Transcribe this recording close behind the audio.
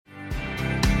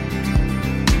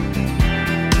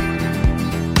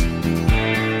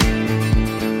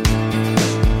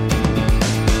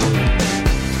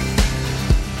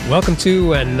Welcome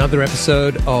to another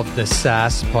episode of the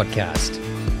SaaS Podcast.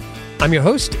 I'm your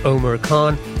host, Omar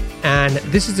Khan, and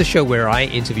this is the show where I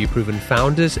interview proven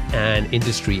founders and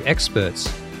industry experts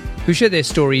who share their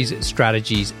stories,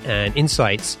 strategies, and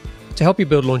insights to help you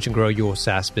build, launch, and grow your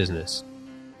SaaS business.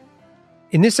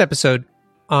 In this episode,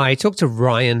 I talked to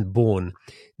Ryan Bourne,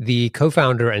 the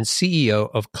co-founder and CEO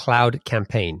of Cloud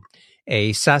Campaign,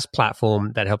 a SaaS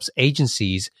platform that helps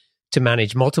agencies to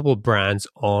manage multiple brands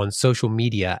on social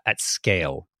media at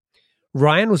scale.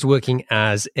 Ryan was working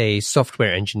as a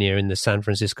software engineer in the San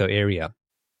Francisco area.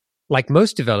 Like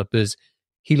most developers,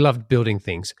 he loved building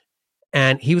things,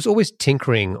 and he was always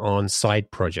tinkering on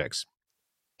side projects.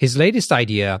 His latest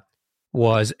idea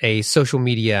was a social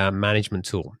media management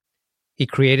tool. He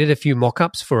created a few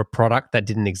mock-ups for a product that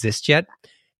didn't exist yet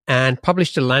and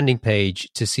published a landing page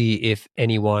to see if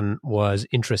anyone was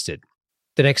interested.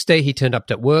 The next day, he turned up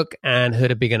at work and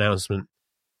heard a big announcement.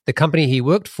 The company he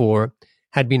worked for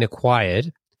had been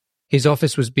acquired, his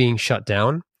office was being shut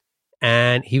down,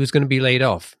 and he was going to be laid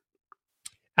off.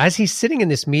 As he's sitting in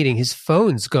this meeting, his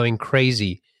phone's going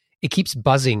crazy. It keeps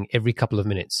buzzing every couple of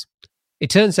minutes. It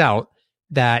turns out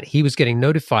that he was getting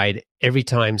notified every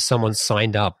time someone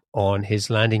signed up on his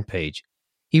landing page.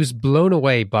 He was blown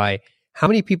away by how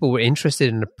many people were interested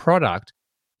in a product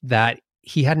that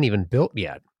he hadn't even built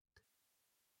yet.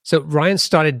 So Ryan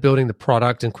started building the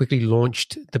product and quickly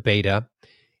launched the beta.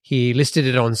 He listed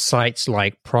it on sites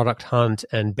like Product Hunt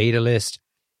and Beta List.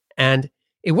 And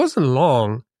it wasn't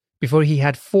long before he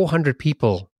had 400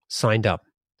 people signed up.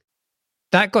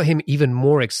 That got him even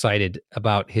more excited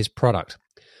about his product.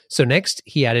 So next,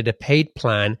 he added a paid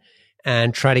plan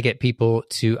and tried to get people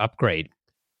to upgrade.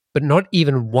 But not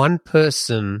even one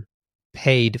person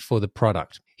paid for the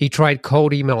product. He tried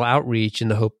cold email outreach in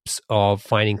the hopes of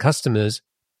finding customers,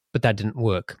 but that didn't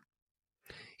work.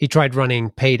 He tried running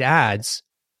paid ads,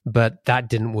 but that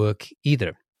didn't work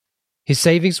either. His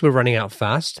savings were running out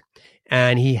fast,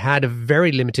 and he had a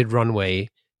very limited runway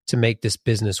to make this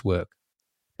business work.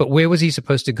 But where was he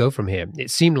supposed to go from here? It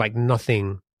seemed like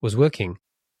nothing was working.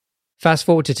 Fast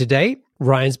forward to today,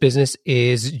 Ryan's business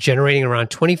is generating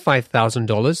around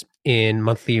 $25,000 in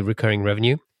monthly recurring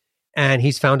revenue, and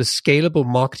he's found a scalable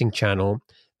marketing channel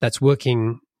that's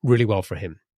working really well for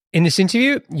him. In this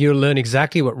interview, you'll learn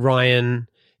exactly what Ryan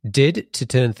did to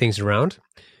turn things around.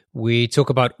 We talk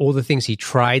about all the things he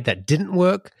tried that didn't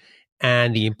work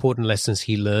and the important lessons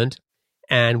he learned.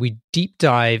 And we deep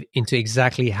dive into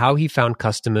exactly how he found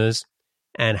customers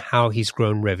and how he's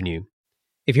grown revenue.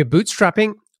 If you're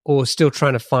bootstrapping or still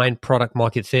trying to find product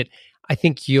market fit, I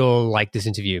think you'll like this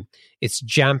interview. It's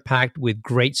jam-packed with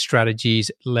great strategies,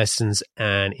 lessons,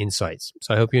 and insights.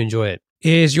 So I hope you enjoy it.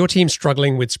 Is your team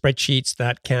struggling with spreadsheets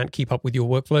that can't keep up with your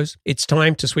workflows? It's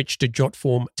time to switch to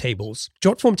JotForm Tables.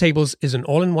 JotForm Tables is an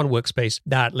all-in-one workspace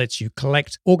that lets you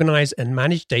collect, organize, and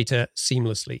manage data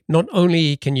seamlessly. Not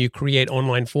only can you create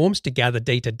online forms to gather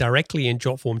data directly in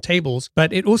JotForm Tables,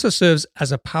 but it also serves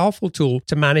as a powerful tool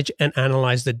to manage and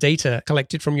analyze the data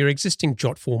collected from your existing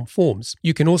JotForm forms.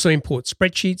 You can also import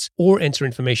spreadsheets or enter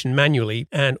information manually,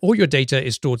 and all your data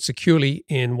is stored securely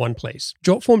in one place.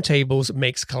 JotForm Tables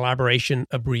makes collaboration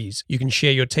a breeze. You can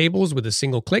share your tables with a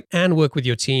single click and work with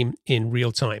your team in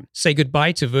real time. Say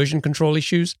goodbye to version control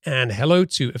issues and hello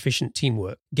to efficient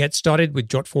teamwork. Get started with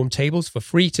JotForm Tables for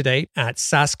free today at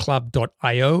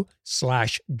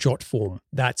saasclub.io/jotform.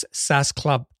 That's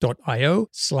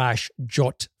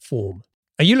saasclub.io/jotform.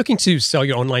 Are you looking to sell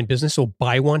your online business or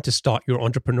buy one to start your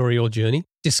entrepreneurial journey?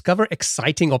 Discover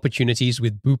exciting opportunities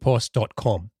with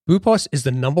boopos.com. Boopos is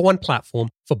the #1 platform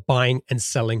for buying and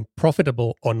selling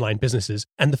profitable online businesses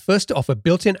and the first to offer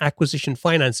built-in acquisition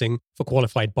financing for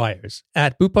qualified buyers.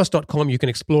 At boopos.com, you can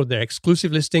explore their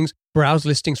exclusive listings, browse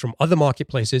listings from other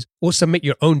marketplaces, or submit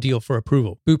your own deal for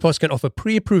approval. Boopos can offer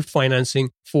pre-approved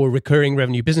financing for recurring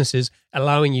revenue businesses,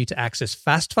 allowing you to access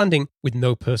fast funding with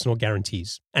no personal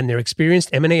guarantees. And their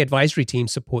experienced M&A advisory team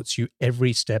supports you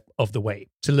every step of the way.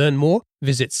 To learn more,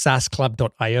 visit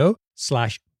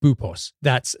saasclub.io/boopos.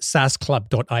 That's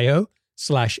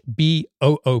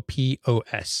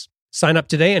saasclub.io/boopos. Sign up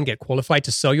today and get qualified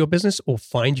to sell your business or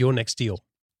find your next deal.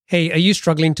 Hey, are you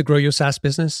struggling to grow your SaaS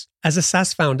business? As a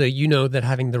SaaS founder, you know that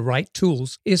having the right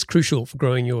tools is crucial for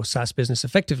growing your SaaS business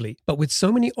effectively. But with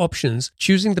so many options,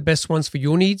 choosing the best ones for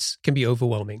your needs can be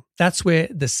overwhelming. That's where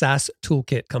the SaaS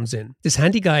Toolkit comes in. This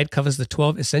handy guide covers the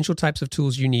 12 essential types of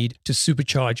tools you need to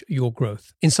supercharge your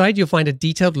growth. Inside, you'll find a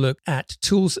detailed look at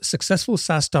tools successful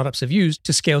SaaS startups have used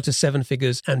to scale to 7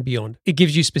 figures and beyond. It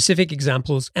gives you specific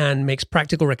examples and makes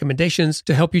practical recommendations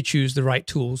to help you choose the right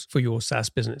tools for your SaaS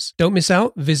business. Don't miss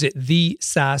out. Visit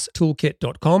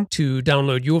thesaastoolkit.com to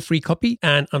download your free copy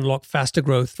and unlock faster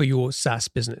growth for your SaaS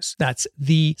business. That's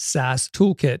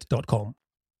thesaastoolkit.com.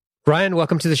 Ryan,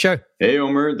 welcome to the show. Hey,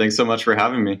 Omer. Thanks so much for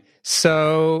having me.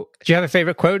 So, do you have a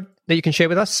favorite quote that you can share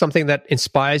with us? Something that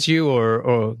inspires you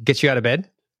or gets you out of bed?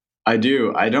 I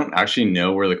do. I don't actually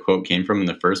know where the quote came from in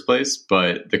the first place,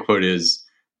 but the quote is,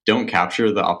 "Don't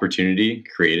capture the opportunity,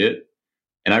 create it."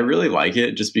 And I really like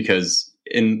it just because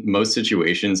in most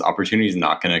situations, opportunity is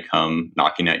not going to come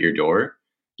knocking at your door.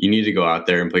 You need to go out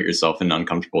there and put yourself in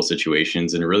uncomfortable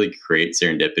situations and really create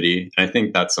serendipity. And I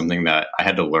think that's something that I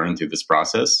had to learn through this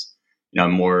process.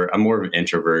 I'm more of an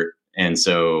introvert. And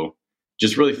so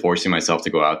just really forcing myself to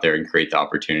go out there and create the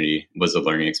opportunity was a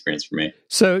learning experience for me.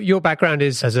 So your background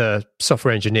is as a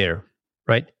software engineer,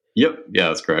 right? Yep. Yeah,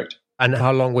 that's correct. And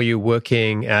how long were you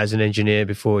working as an engineer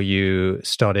before you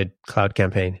started Cloud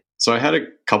Campaign? So I had a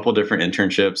couple different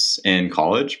internships in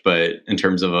college, but in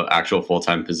terms of an actual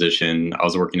full-time position, I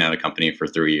was working at a company for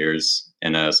 3 years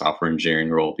in a software engineering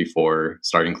role before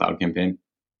starting Cloud Campaign.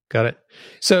 Got it.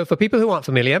 So for people who aren't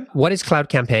familiar, what is Cloud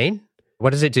Campaign? What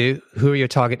does it do? Who are your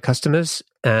target customers?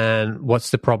 And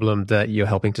what's the problem that you're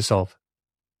helping to solve?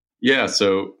 Yeah,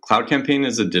 so Cloud Campaign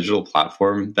is a digital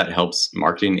platform that helps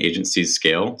marketing agencies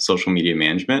scale social media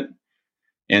management.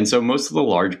 And so most of the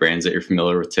large brands that you're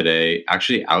familiar with today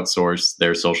actually outsource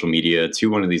their social media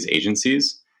to one of these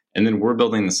agencies. And then we're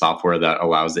building the software that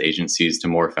allows the agencies to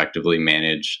more effectively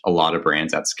manage a lot of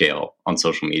brands at scale on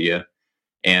social media.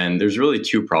 And there's really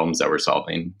two problems that we're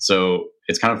solving. So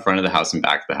it's kind of front of the house and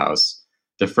back of the house.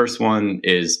 The first one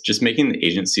is just making the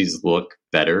agencies look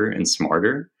better and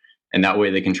smarter. And that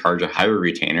way they can charge a higher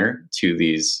retainer to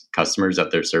these customers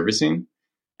that they're servicing.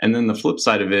 And then the flip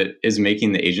side of it is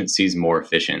making the agencies more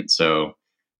efficient. So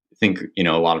I think, a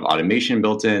lot of automation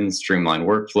built in, streamlined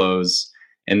workflows.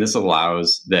 And this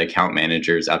allows the account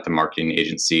managers at the marketing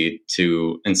agency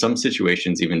to, in some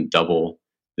situations, even double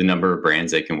the number of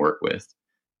brands they can work with.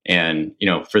 And,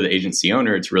 for the agency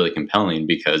owner, it's really compelling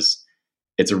because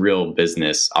it's a real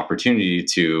business opportunity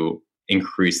to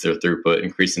increase their throughput,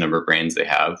 increase the number of brands they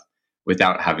have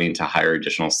without having to hire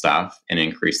additional staff and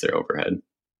increase their overhead.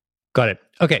 Got it.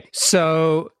 Okay.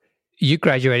 So you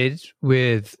graduated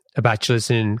with a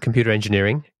bachelor's in computer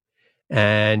engineering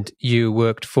and you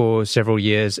worked for several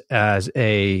years as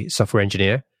a software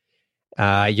engineer.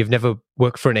 You've never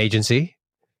worked for an agency.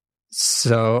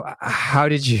 So how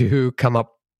did you come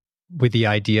up with the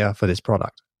idea for this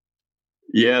product?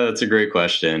 Yeah, that's a great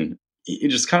question. You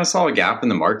just kind of saw a gap in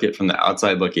the market from the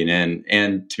outside looking in.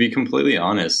 And to be completely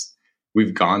honest,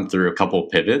 we've gone through a couple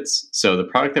pivots. So the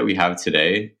product that we have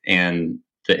today and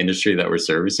the industry that we're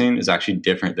servicing is actually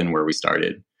different than where we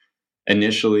started.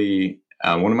 Initially,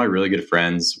 one of my really good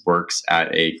friends works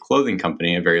at a clothing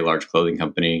company, a very large clothing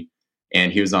company,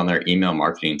 and he was on their email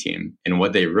marketing team. And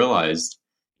what they realized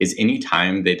is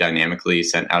anytime they dynamically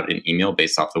sent out an email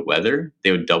based off the weather,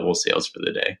 they would double sales for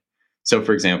the day. So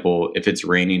for example, if it's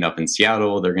raining up in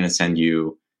Seattle, they're going to send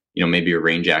you, maybe a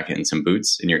rain jacket and some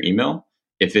boots in your email.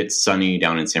 If it's sunny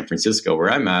down in San Francisco,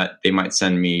 where I'm at, they might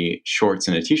send me shorts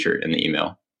and a t-shirt in the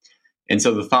email. And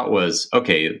so the thought was,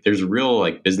 okay, there's real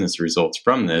business results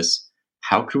from this.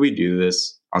 How could we do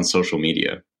this on social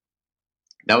media?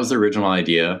 That was the original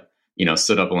idea,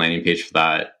 stood up a landing page for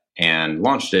that and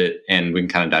launched it. And we can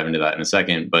kind of dive into that in a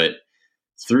second. But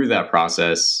through that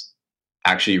process,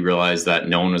 actually realized that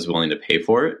no one was willing to pay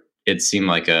for it. It seemed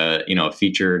like a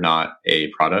feature, not a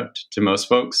product to most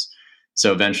folks.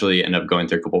 So eventually ended up going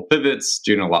through a couple pivots,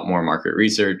 doing a lot more market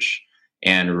research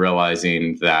and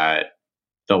realizing that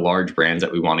the large brands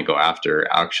that we want to go after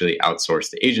actually outsource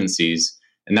to agencies.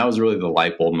 And that was really the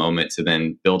light bulb moment to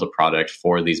then build a product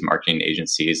for these marketing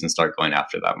agencies and start going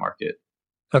after that market.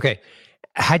 Okay.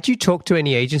 Had you talked to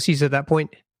any agencies at that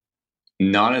point?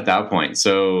 Not at that point.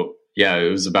 So yeah, it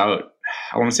was about,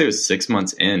 I want to say it was 6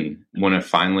 months in when I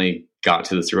finally got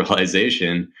to this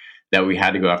realization that we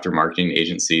had to go after marketing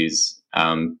agencies.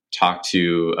 Talked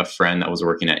to a friend that was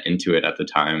working at Intuit at the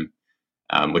time,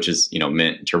 which is,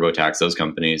 Mint, TurboTax, those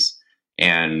companies.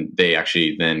 And they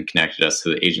actually then connected us to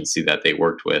the agency that they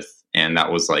worked with. And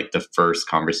that was the first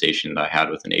conversation that I had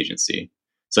with an agency.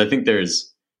 So I think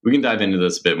we can dive into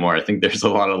this a bit more. I think there's a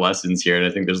lot of lessons here. And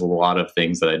I think there's a lot of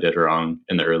things that I did wrong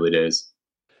in the early days.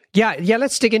 Yeah,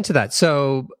 let's dig into that.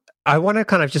 So I want to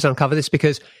kind of just uncover this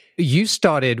because you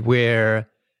started where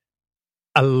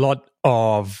a lot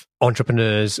of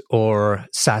entrepreneurs or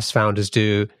SaaS founders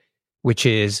do, which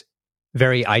is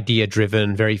very idea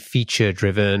driven, very feature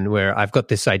driven, where I've got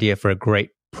this idea for a great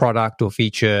product or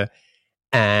feature.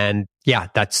 And yeah,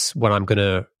 that's what I'm going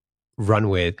to run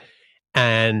with.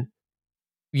 And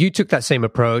you took that same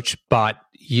approach, but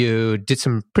you did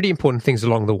some pretty important things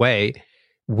along the way,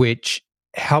 which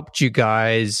helped you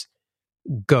guys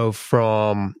go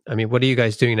from, I mean, what are you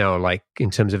guys doing now, like in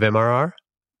terms of MRR?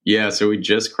 Yeah, so we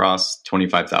just crossed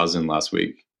 25,000 last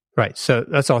week. Right. So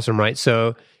that's awesome, right?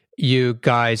 So you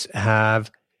guys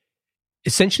have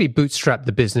essentially bootstrapped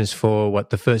the business for what,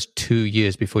 the first 2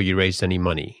 years before you raised any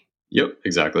money? Yep,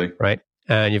 exactly. Right.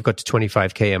 And you've got to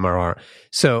 25K MRR.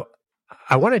 So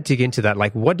I want to dig into that.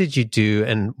 Like, what did you do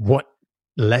and what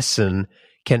lesson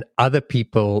can other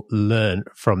people learn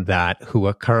from that who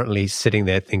are currently sitting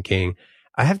there thinking,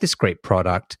 I have this great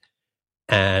product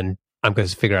and I'm going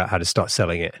to figure out how to start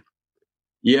selling it?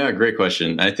 Yeah, great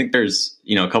question. I think there's,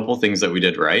 a couple things that we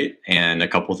did right and a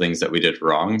couple things that we did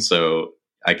wrong. So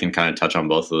I can kind of touch on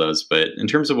both of those. But in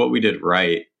terms of what we did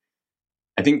right,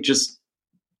 I think just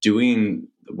doing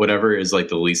whatever is like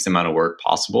the least amount of work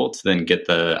possible to then get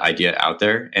the idea out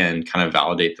there and kind of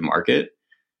validate the market.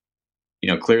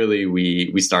 Clearly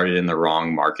we started in the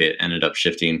wrong market, ended up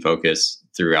shifting focus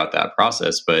throughout that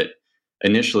process. But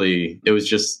initially, it was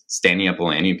just standing up a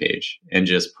landing page and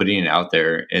just putting it out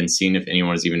there and seeing if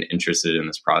anyone is even interested in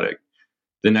this product.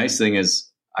 The nice thing is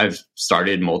I've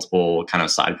started multiple kind of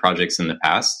side projects in the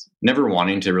past, never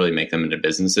wanting to really make them into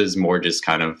businesses, more just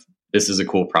kind of, this is a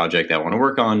cool project that I want to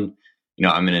work on.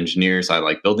 I'm an engineer, so I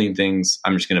like building things.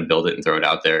 I'm just going to build it and throw it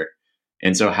out there.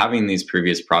 And so having these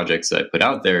previous projects that I put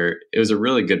out there, it was a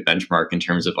really good benchmark in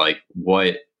terms of like,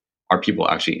 what are people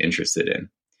actually interested in?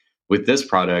 With this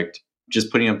product,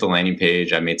 just putting up the landing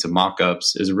page, I made some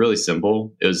mock-ups. It was really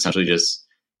simple. It was essentially just,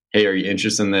 hey, are you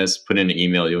interested in this? Put in an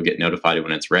email, you'll get notified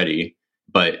when it's ready.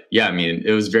 But yeah, I mean,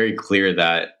 it was very clear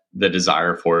that the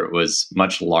desire for it was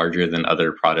much larger than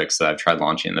other products that I've tried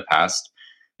launching in the past,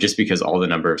 just because all the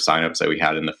number of signups that we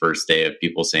had in the first day of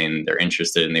people saying they're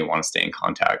interested and they want to stay in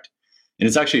contact. And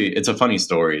it's a funny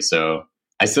story. So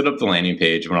I set up the landing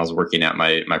page when I was working at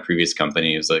my previous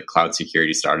company. It was a cloud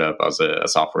security startup. I was a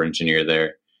software engineer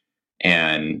there.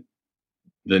 And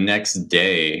the next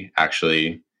day,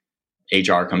 actually,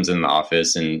 HR comes in the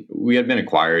office and we had been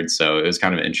acquired. So it was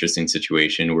kind of an interesting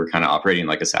situation. We're kind of operating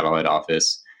like a satellite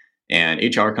office. And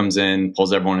HR comes in,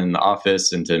 pulls everyone in the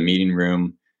office into a meeting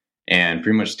room, and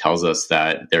pretty much tells us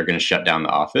that they're going to shut down the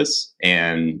office.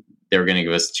 And they were going to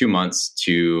give us 2 months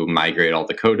to migrate all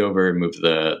the code over, move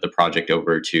the project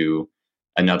over to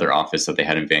another office that they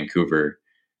had in Vancouver.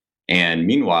 And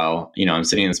meanwhile, I'm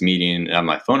sitting in this meeting and I have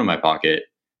my phone in my pocket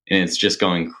and it's just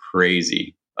going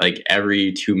crazy. Like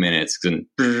every 2 minutes,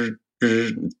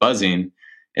 it's buzzing.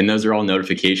 And those are all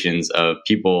notifications of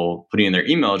people putting in their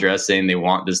email address saying they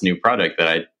want this new product that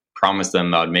I promised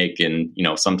them I would make in,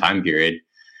 some time period.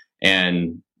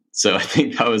 And so I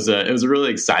think it was a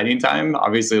really exciting time,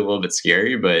 obviously a little bit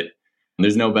scary, but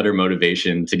there's no better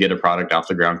motivation to get a product off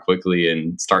the ground quickly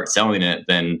and start selling it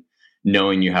than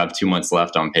knowing you have 2 months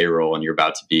left on payroll and you're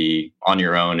about to be on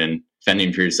your own and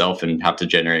fending for yourself and have to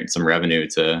generate some revenue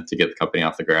to get the company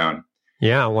off the ground.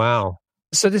 Yeah, wow.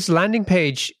 So this landing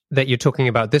page that you're talking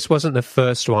about, this wasn't the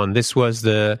first one. This was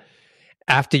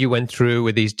after you went through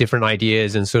with these different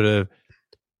ideas and sort of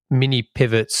mini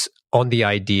pivots on the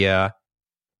idea,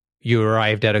 you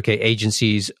arrived at, okay,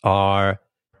 agencies are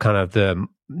kind of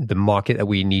the market that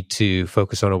we need to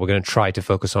focus on, or we're going to try to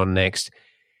focus on next.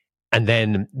 And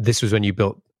then this was when you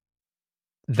built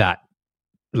that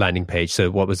landing page.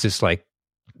 So what was this like?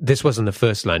 This wasn't the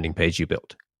first landing page you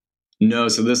built. No,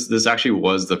 so this actually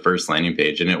was the first landing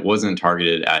page, and it wasn't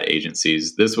targeted at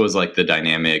agencies. This was like the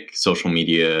dynamic social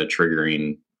media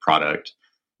triggering product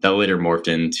that later morphed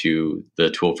into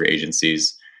the tool for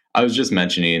agencies. I was just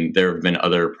mentioning there have been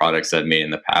other products that I've made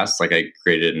in the past. Like I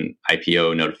created an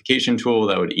IPO notification tool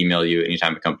that would email you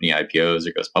anytime a company IPOs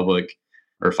or goes public,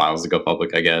 or files to go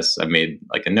public, I guess. I've made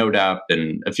like a note app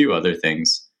and a few other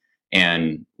things.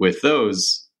 And with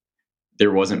those,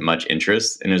 there wasn't much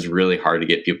interest and it was really hard to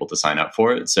get people to sign up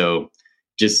for it. So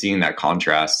just seeing that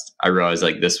contrast, I realized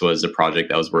like this was a project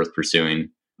that was worth pursuing.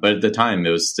 But at the time,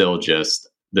 it was still just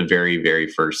the very, very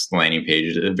first landing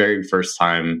page, the very first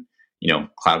time,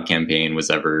 Cloud Campaign was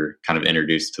ever kind of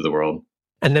introduced to the world.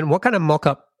 And then what kind of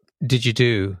mock-up did you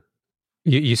do?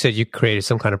 You said you created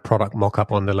some kind of product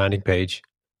mock-up on the landing page.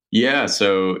 Yeah.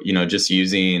 So, just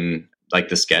using like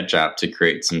the Sketch app to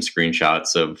create some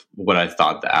screenshots of what I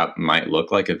thought the app might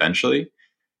look like eventually.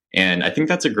 And I think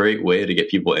that's a great way to get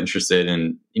people interested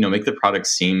and, make the product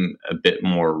seem a bit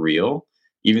more real.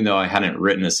 Even though I hadn't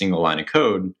written a single line of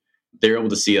code, they're able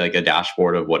to see like a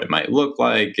dashboard of what it might look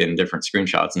like and different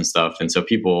screenshots and stuff. And so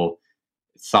people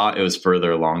thought it was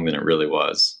further along than it really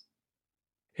was.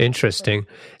 Interesting.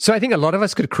 So I think a lot of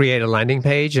us could create a landing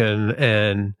page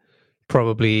and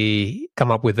probably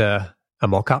come up with a a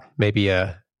mock-up, maybe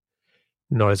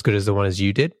not as good as the one as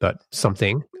you did, but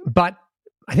something. But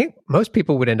I think most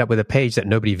people would end up with a page that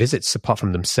nobody visits apart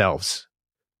from themselves.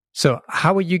 So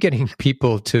how are you getting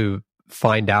people to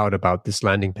find out about this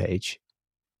landing page?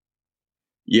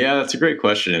 Yeah, that's a great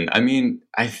question. I mean,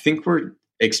 I think we're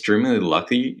extremely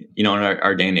lucky, in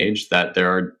our day and age that there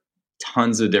are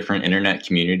tons of different internet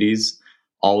communities,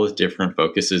 all with different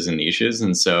focuses and niches.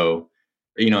 And so,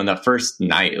 in that first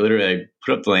night, literally, I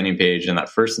put up the landing page, and that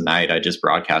first night, I just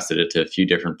broadcasted it to a few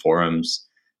different forums.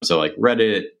 So, like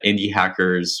Reddit, Indie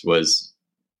Hackers was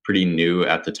pretty new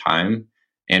at the time,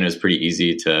 and it was pretty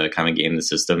easy to kind of game the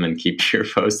system and keep your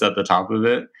post at the top of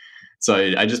it. So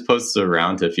I just posted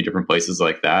around to a few different places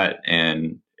like that,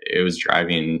 and it was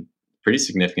driving pretty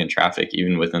significant traffic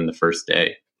even within the first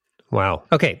day. Wow.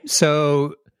 Okay,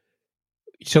 so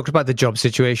you talked about the job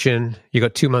situation. You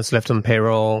got 2 months left on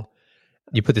payroll.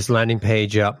 You put this landing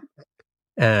page up,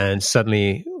 and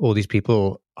suddenly all these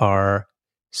people are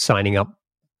signing up.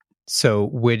 So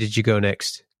where did you go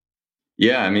next?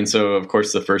 Yeah, I mean, so of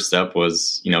course the first step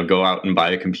was, go out and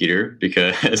buy a computer,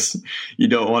 because you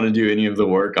don't want to do any of the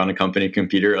work on a company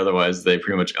computer. Otherwise, they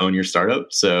pretty much own your startup.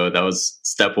 So that was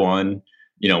step one,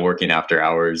 working after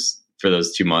hours for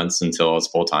those 2 months until I was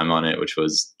full time on it, which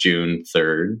was June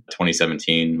 3rd,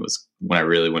 2017 was when I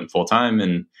really went full time.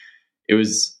 And it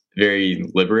was very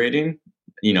liberating,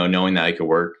 knowing that I could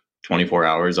work 24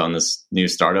 hours on this new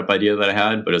startup idea that I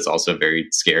had. But it's also very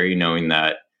scary knowing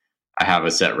that I have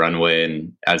a set runway,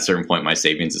 and at a certain point, my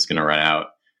savings is going to run out.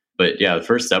 But yeah, the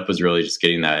first step was really just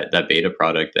getting that beta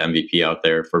product, the MVP, out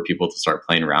there for people to start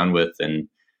playing around with. And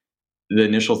the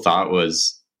initial thought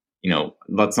was,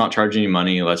 let's not charge any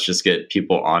money. Let's just get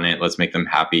people on it. Let's make them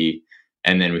happy.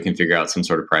 And then we can figure out some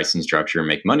sort of pricing structure and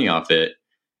make money off it.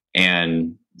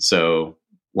 And so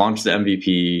launch the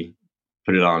MVP,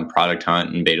 put it on Product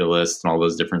Hunt and Beta List and all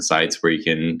those different sites where you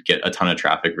can get a ton of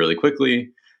traffic really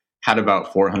quickly. Had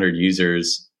about 400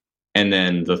 users. And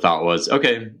then the thought was,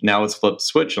 okay, now let's flip the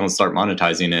switch and let's start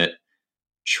monetizing it.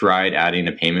 Tried adding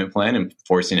a payment plan and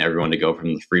forcing everyone to go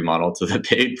from the free model to the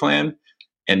paid plan,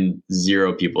 and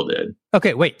 0 people did.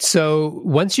 Okay, wait. So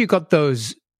once you got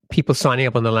those people signing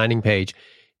up on the landing page,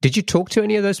 did you talk to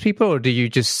any of those people, or do you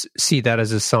just see that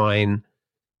as a sign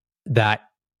that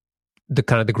the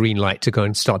kind of the green light to go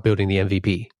and start building the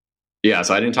MVP? Yeah,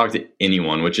 so I didn't talk to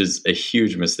anyone, which is a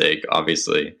huge mistake,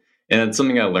 obviously. And it's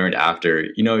something I learned after.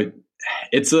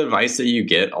 It's the advice that you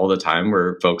get all the time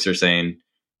where folks are saying,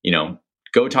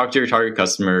 go talk to your target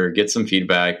customer, get some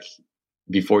feedback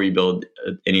before you build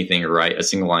anything or write a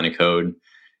single line of code.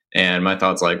 And my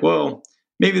thought's like, well,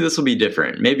 maybe this will be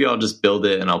different. Maybe I'll just build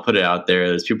it and I'll put it out there.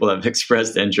 There's people that have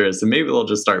expressed interest, and maybe they'll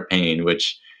just start paying,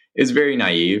 which is very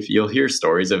naive. You'll hear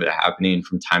stories of it happening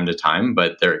from time to time,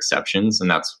 but they're exceptions. And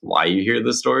that's why you hear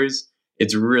the stories.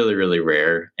 It's really, really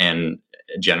rare, and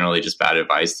generally just bad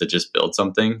advice to just build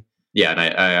something. Yeah, and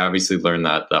I obviously learned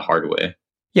that the hard way.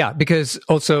 Yeah, because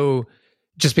also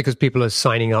just because people are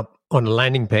signing up on a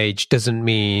landing page doesn't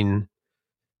mean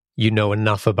you know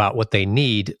enough about what they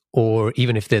need, or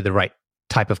even if they're the right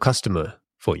type of customer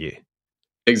for you.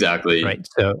 Exactly. Right.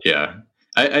 So yeah,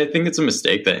 I think it's a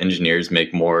mistake that engineers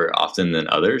make more often than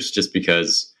others, just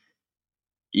because,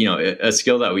 a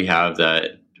skill that we have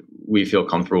that we feel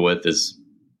comfortable with is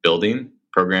building,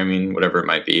 programming, whatever it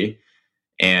might be.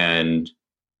 And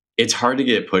it's hard to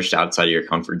get pushed outside of your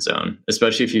comfort zone,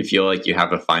 especially if you feel like you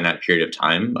have a finite period of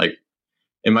time. Like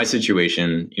in my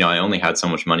situation, I only had so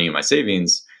much money in my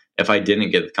savings. If I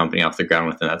didn't get the company off the ground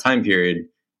within that time period,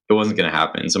 it wasn't going to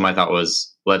happen. So my thought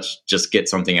was, let's just get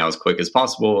something out as quick as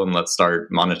possible and let's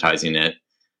start monetizing it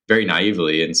very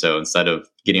naively. And so instead of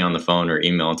getting on the phone or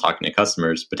email and talking to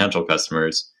customers, potential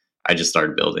customers, I just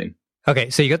started building.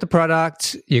 Okay, so you got the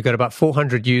product, you got about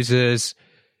 400 users,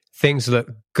 things look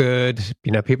good,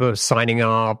 people are signing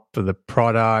up for the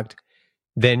product,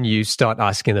 then you start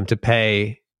asking them to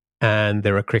pay, and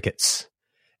there are crickets.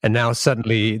 And now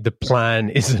suddenly the plan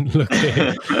isn't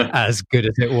looking as good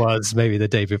as it was maybe the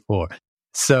day before.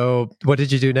 So what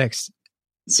did you do next?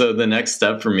 So the next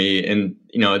step for me, and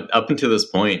up until this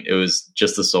point, it was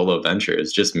just a solo venture.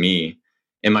 It's just me.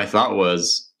 And my thought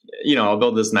was, I'll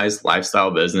build this nice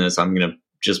lifestyle business. I'm going to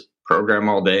just program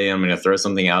all day. I'm going to throw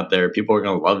something out there. People are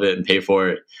going to love it and pay for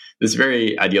it. This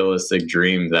very idealistic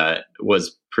dream that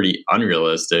was pretty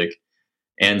unrealistic.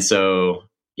 And so,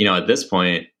 at this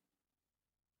point,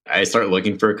 I start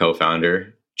looking for a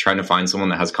co-founder, trying to find someone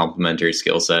that has complementary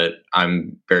skill set.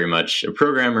 I'm very much a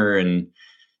programmer, and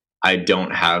I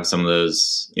don't have some of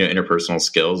those, interpersonal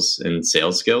skills and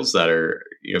sales skills that are,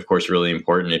 of course, really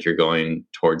important if you're going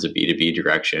towards a B2B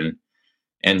direction.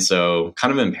 And so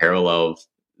kind of in parallel of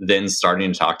then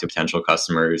starting to talk to potential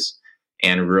customers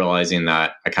and realizing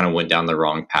that I kind of went down the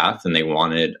wrong path and they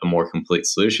wanted a more complete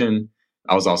solution.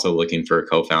 I was also looking for a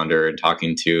co-founder and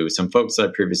talking to some folks that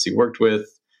I previously worked with,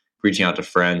 reaching out to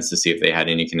friends to see if they had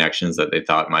any connections that they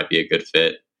thought might be a good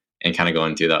fit, and kind of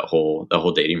going through the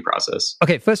whole dating process.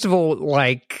 Okay, first of all,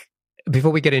 like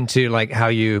before we get into like how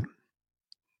you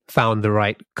found the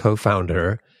right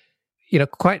co-founder,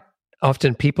 quite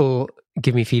often people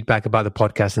give me feedback about the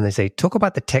podcast and they say, talk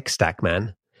about the tech stack,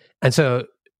 man. And so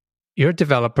you're a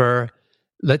developer.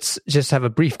 Let's just have a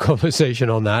brief conversation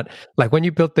on that. Like when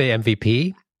you built the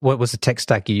MVP, what was the tech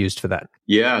stack you used for that?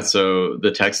 Yeah, so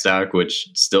the tech stack, which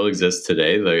still exists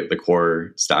today, the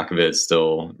core stack of it is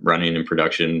still running in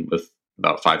production with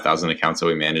about 5,000 accounts that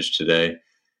we manage today.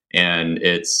 And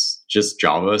it's just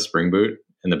Java, Spring Boot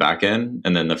in the back end,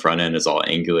 and then the front end is all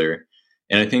Angular.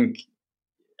 And I think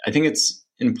it's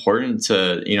important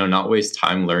to not waste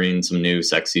time learning some new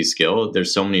sexy skill.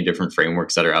 There's so many different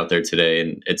frameworks that are out there today,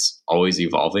 and it's always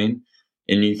evolving.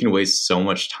 And you can waste so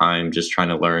much time just trying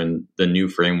to learn the new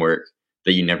framework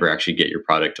that you never actually get your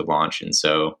product to launch. And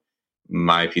so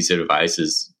my piece of advice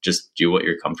is just do what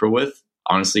you're comfortable with.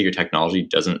 Honestly, your technology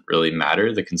doesn't really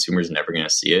matter. The consumer is never going to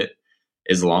see it.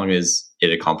 As long as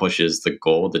it accomplishes the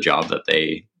goal, the job that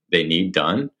they need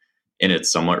done, and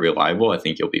it's somewhat reliable, I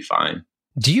think you'll be fine.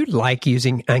 Do you like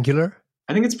using Angular?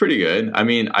 I think it's pretty good. I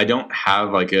mean, I don't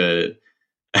have like a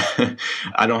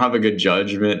good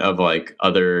judgment of like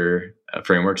other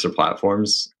frameworks or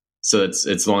platforms. So it's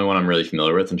the only one I'm really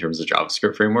familiar with in terms of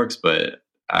JavaScript frameworks, but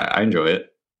I enjoy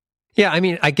it. Yeah, I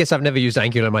mean, I guess I've never used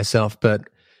Angular myself, but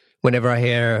whenever I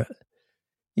hear,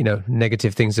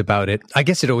 negative things about it, I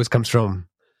guess it always comes from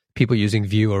people using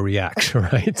Vue or React,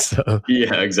 right? So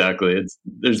yeah, exactly.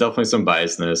 There's definitely some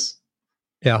biasness.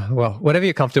 Yeah, well, whatever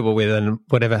you're comfortable with and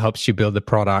whatever helps you build the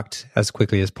product as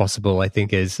quickly as possible, I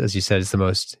think is, as you said, is the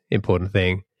most important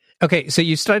thing. Okay, so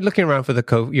you started looking around for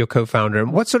your co-founder.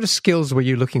 What sort of skills were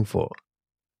you looking for?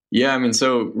 Yeah, I mean,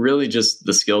 so really just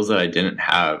the skills that I didn't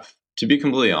have. To be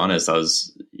completely honest, I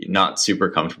was not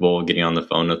super comfortable getting on the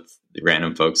phone with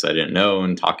random folks I didn't know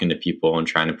and talking to people and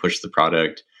trying to push the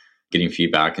product, getting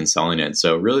feedback and selling it.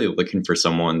 So really looking for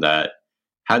someone that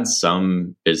had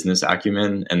some business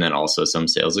acumen and then also some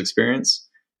sales experience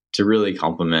to really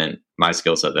complement my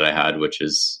skill set that I had, which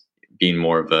is being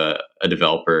more of a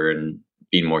developer and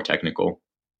being more technical.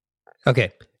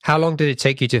 Okay. How long did it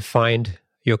take you to find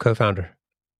your co-founder?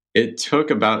 It took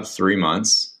about 3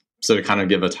 months. So to kind of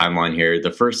give a timeline here,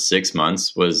 the first 6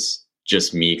 months was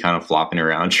just me kind of flopping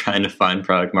around trying to find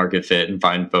product market fit and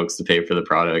find folks to pay for the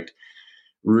product.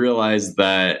 Realized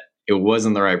that it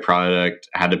wasn't the right product,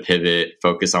 I had to pivot,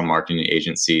 focus on marketing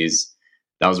agencies.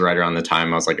 That was right around the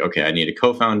time I was like, okay, I need a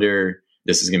co-founder.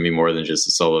 This is going to be more than just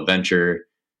a solo venture.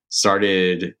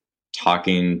 Started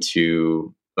talking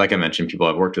to, like I mentioned, people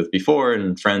I've worked with before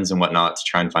and friends and whatnot to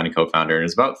try and find a co-founder. And it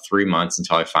was about 3 months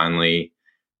until I finally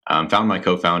found my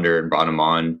co-founder and brought him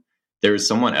on. There was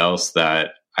someone else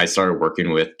that I started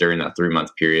working with during that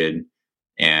 3-month period,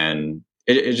 and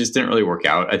it just didn't really work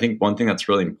out. I think one thing that's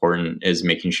really important is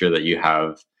making sure that you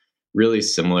have really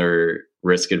similar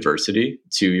risk adversity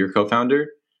to your co-founder.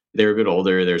 They're a bit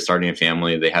older, they're starting a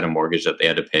family, they had a mortgage that they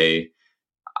had to pay.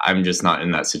 I'm just not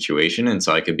in that situation. And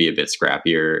so I could be a bit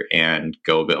scrappier and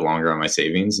go a bit longer on my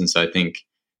savings. And so I think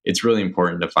it's really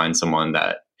important to find someone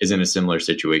that is in a similar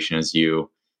situation as you.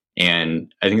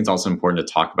 And I think it's also important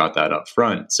to talk about that up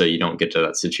front so you don't get to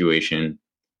that situation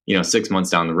 6 months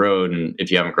down the road, and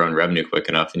if you haven't grown revenue quick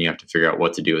enough, and you have to figure out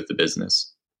what to do with the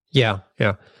business. Yeah.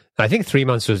 I think 3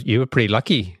 months you were pretty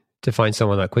lucky to find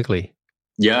someone that quickly.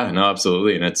 Yeah, no,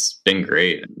 absolutely. And it's been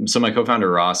great. So my co-founder,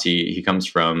 Ross, he comes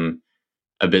from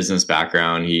a business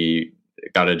background. He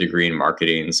got a degree in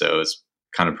marketing. So it's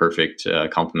kind of perfect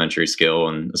complementary skill,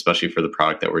 and especially for the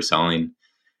product that we're selling.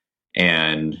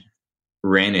 And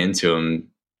ran into him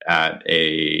at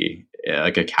a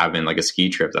cabin, like a ski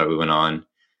trip that we went on.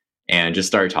 And just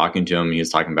started talking to him. He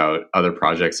was talking about other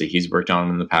projects that he's worked on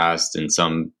in the past and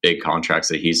some big contracts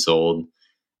that he's sold.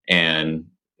 And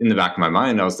in the back of my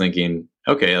mind, I was thinking,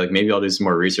 okay, like maybe I'll do some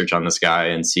more research on this guy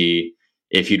and see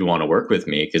if he'd want to work with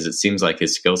me, because it seems like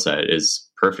his skill set is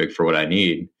perfect for what I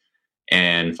need.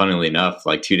 And funnily enough,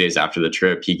 like 2 days after the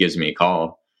trip, he gives me a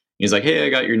call. He's like, hey, I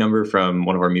got your number from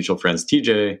one of our mutual friends,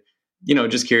 TJ.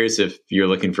 Just curious if you're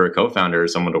looking for a co-founder or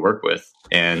someone to work with.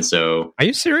 And so... Are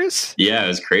you serious? Yeah, it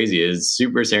was crazy. It was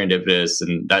super serendipitous.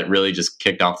 And that really just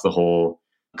kicked off the whole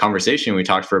conversation. We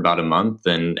talked for about a month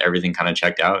and everything kind of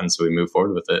checked out. And so we moved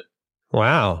forward with it.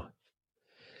 Wow.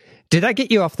 Did that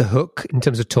get you off the hook in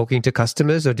terms of talking to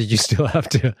customers, or did you still have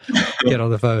to get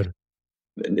on the phone?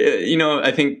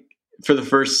 I think for the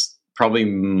first probably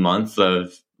month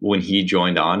of when he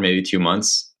joined on, maybe 2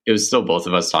 months, it was still both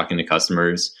of us talking to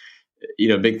customers.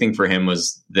 Big thing for him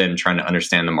was then trying to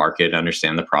understand the market,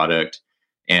 understand the product.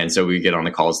 And so we'd get on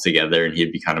the calls together and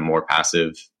he'd be kind of more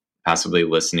passively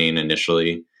listening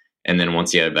initially. And then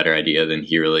once he had a better idea, then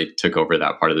he really took over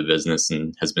that part of the business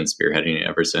and has been spearheading it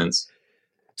ever since.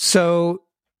 So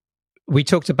we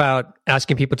talked about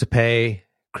asking people to pay,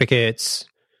 crickets.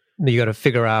 You got to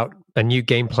figure out a new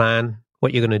game plan,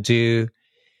 what you're going to do.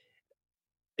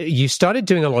 You started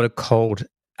doing a lot of cold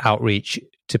outreach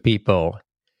to people.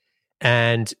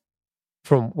 And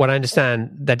from what I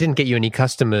understand, that didn't get you any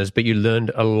customers, but you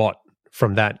learned a lot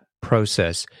from that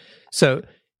process. So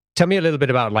tell me a little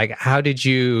bit about how did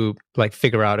you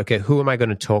figure out, okay, who am I going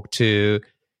to talk to?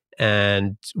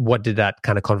 And what did that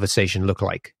kind of conversation look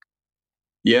like?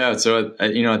 Yeah. So,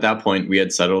 at that point, we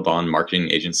had settled on marketing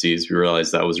agencies. We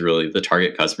realized that was really the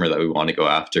target customer that we want to go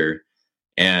after.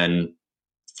 And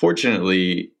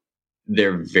fortunately,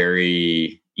 they're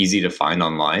very easy to find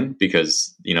online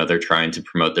because, they're trying to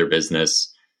promote their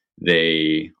business.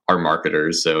 They are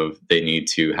marketers, so they need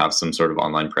to have some sort of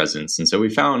online presence. And so we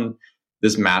found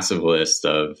this massive list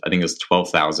of, I think it was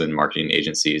 12,000 marketing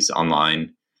agencies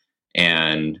online.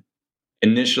 And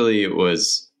initially it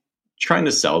was trying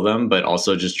to sell them, but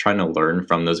also just trying to learn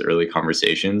from those early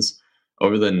conversations.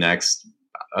 Over the next,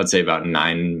 I'd say about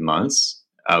 9 months,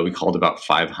 we called about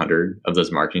 500 of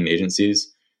those marketing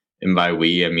agencies. And by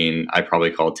we, I mean, I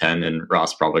probably called 10 and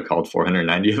Ross probably called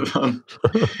 490 of them.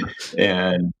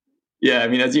 And yeah, I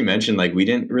mean, as you mentioned, we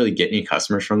didn't really get any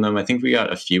customers from them. I think we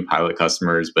got a few pilot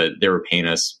customers, but they were paying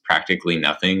us practically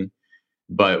nothing.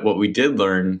 But what we did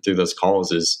learn through those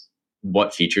calls is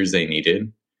what features they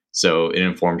needed. So it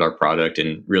informed our product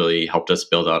and really helped us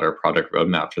build out our product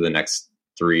roadmap for the next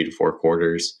 3 to 4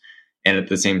 quarters. And at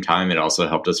the same time, it also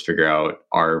helped us figure out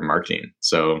our marketing.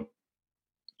 So,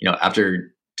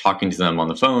 after talking to them on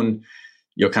the phone,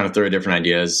 you'll kind of throw different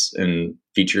ideas and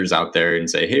features out there and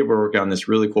say, hey, we're working on this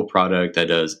really cool product that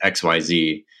does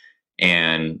XYZ.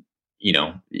 And,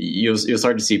 you'll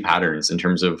start to see patterns in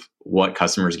terms of what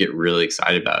customers get really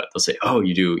excited about. They'll say, oh,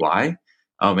 you do Y?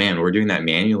 Oh man, we're doing that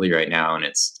manually right now and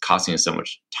it's costing us so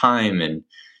much time. And,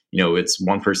 it's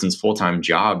one person's full-time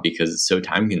job because it's so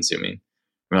time consuming.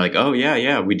 We're like, oh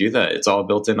yeah, we do that. It's all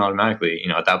built in automatically.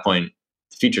 At that point,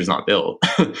 the feature's not built.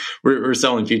 we're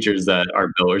selling features that are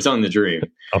built. We're selling the dream.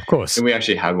 Of course. And we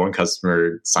actually had one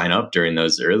customer sign up during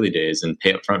those early days and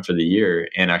pay up front for the year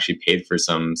and actually paid for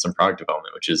some product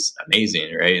development, which is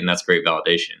amazing, right? And that's great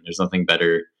validation. There's nothing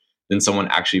better than someone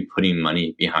actually putting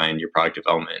money behind your product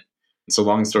development. So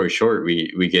long story short,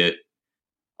 we get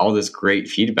all this great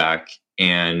feedback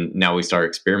and now we start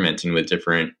experimenting with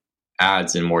different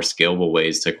ads and more scalable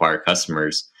ways to acquire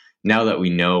customers now that we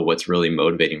know what's really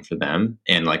motivating for them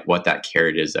and what that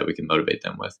carrot is that we can motivate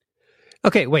them with.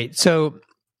 Okay, wait. So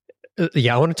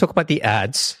I want to talk about the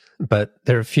ads, but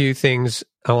there are a few things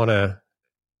I want to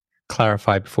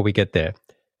clarify before we get there.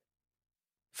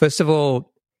 First of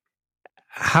all,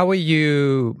 how are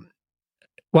you...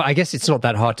 Well, I guess it's not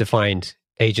that hard to find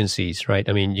agencies, right?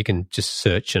 I mean, you can just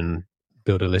search and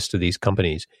build a list of these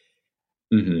companies.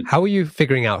 Mm-hmm. How are you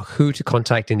figuring out who to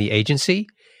contact in the agency?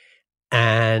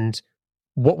 And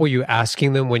what were you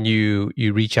asking them when you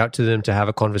reach out to them to have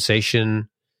a conversation?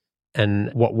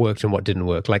 And what worked and what didn't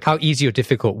work? How easy or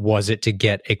difficult was it to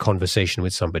get a conversation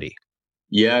with somebody?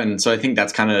 Yeah, and so I think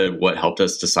that's kind of what helped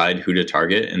us decide who to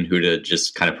target and who to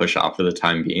just kind of push off for the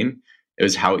time being. It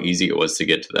was how easy it was to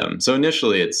get to them. So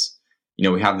initially it's,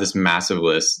 we have this massive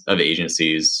list of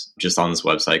agencies just on this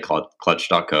website called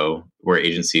clutch.co where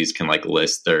agencies can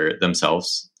list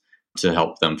themselves to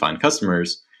help them find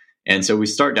customers. And so we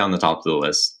start down the top of the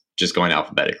list, just going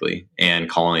alphabetically and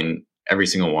calling every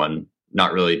single one,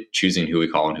 not really choosing who we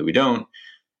call and who we don't.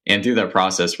 And through that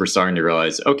process, we're starting to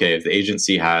realize, okay, if the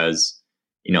agency has,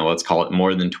 let's call it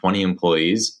more than 20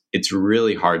 employees, it's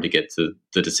really hard to get to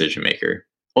the decision maker.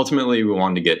 Ultimately, we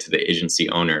wanted to get to the agency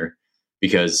owner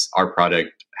because our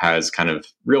product has kind of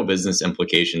real business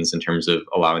implications in terms of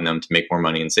allowing them to make more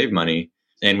money and save money.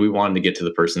 And we wanted to get to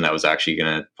the person that was actually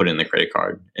going to put in the credit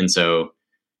card. And so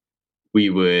we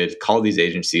would call these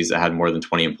agencies that had more than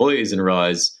 20 employees and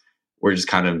realize we're just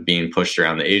kind of being pushed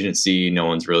around the agency. No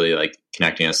one's really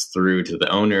connecting us through to the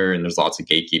owner, and there's lots of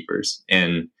gatekeepers.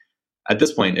 And at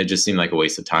this point, it just seemed like a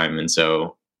waste of time. And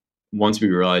so once we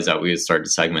realized that, we would start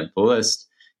to segment the list.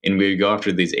 And we would go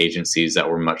after these agencies that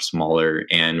were much smaller,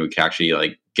 and we could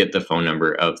actually get the phone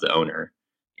number of the owner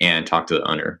and talk to the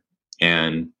owner.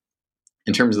 And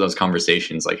in terms of those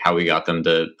conversations, like how we got them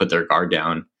to put their guard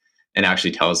down and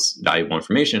actually tell us valuable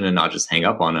information and not just hang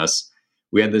up on us,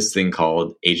 we had this thing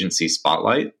called Agency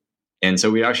Spotlight. And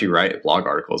so we'd actually write blog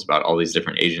articles about all these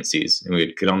different agencies, and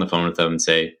we'd get on the phone with them and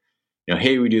say,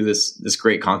 hey, we do this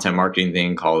great content marketing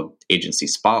thing called Agency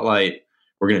Spotlight.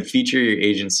 We're going to feature your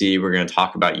agency. We're going to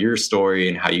talk about your story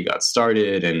and how you got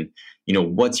started, and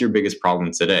what's your biggest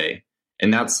problem today?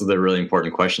 And that's the really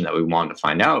important question that we wanted to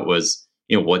find out was,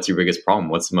 what's your biggest problem?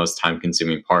 What's the most time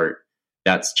consuming part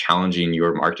that's challenging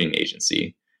your marketing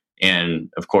agency?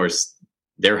 And of course,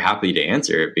 they're happy to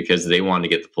answer it because they want to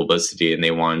get the publicity and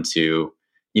they want to,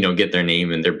 get their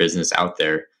name and their business out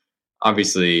there.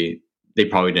 Obviously, they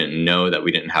probably didn't know that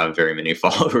we didn't have very many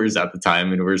followers at the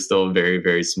time, and we're still a very,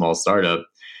 very small startup.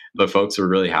 But folks were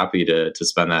really happy to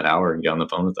spend that hour and get on the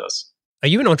phone with us. Are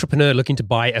you an entrepreneur looking to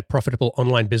buy a profitable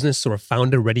online business or a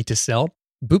founder ready to sell?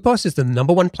 Boopos is the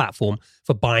 #1 platform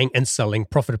for buying and selling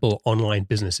profitable online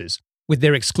businesses. With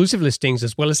their exclusive listings,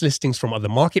 as well as listings from other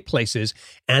marketplaces,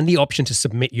 and the option to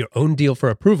submit your own deal for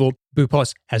approval,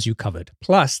 Boopos has you covered.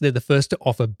 Plus, they're the first to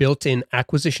offer built-in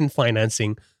acquisition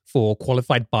financing for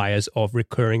qualified buyers of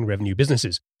recurring revenue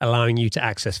businesses, allowing you to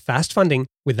access fast funding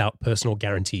without personal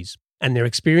guarantees. And their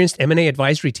experienced M&A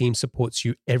advisory team supports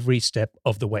you every step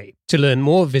of the way. To learn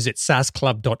more, visit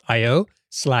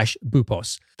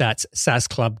saasclub.io/Boopos. That's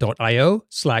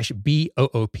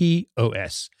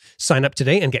saasclub.io/BOOPOS. Sign up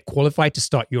today and get qualified to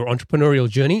start your entrepreneurial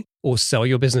journey or sell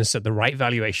your business at the right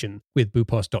valuation with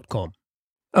Boopos.com.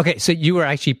 Okay, so you were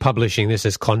actually publishing this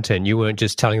as content. You weren't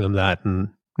just telling them that and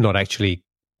not actually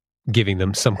giving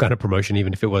them some kind of promotion,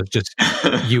 even if it was just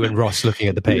you and Ross looking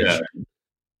at the page.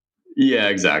 Yeah,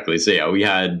 exactly. So yeah, we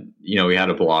had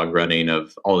a blog running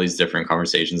of all these different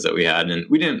conversations that we had, and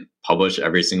we didn't publish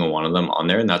every single one of them on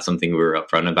there. And that's something we were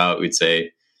upfront about. We'd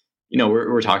say,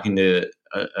 we're talking to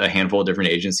a handful of different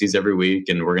agencies every week,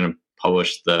 and we're going to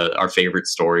publish our favorite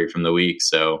story from the week.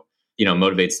 So,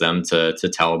 motivates them to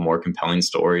tell a more compelling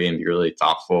story and be really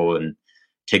thoughtful and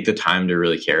take the time to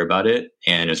really care about it.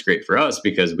 And it's great for us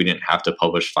because we didn't have to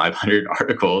publish 500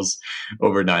 articles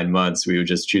over 9 months. We would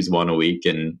just choose one a week,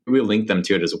 and we link them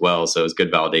to it as well. So it's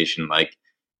good validation. Like,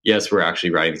 yes, we're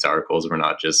actually writing these articles. We're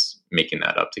not just making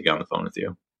that up to get on the phone with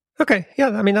you. Okay. Yeah.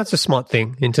 I mean, that's a smart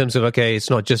thing in terms of, okay, it's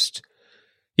not just,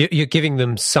 you're giving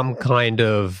them some kind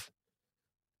of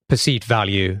perceived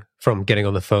value from getting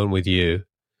on the phone with you.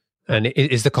 And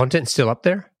is the content still up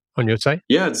there on your site?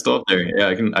 Yeah, it's still up there. Yeah,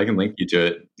 I can link you to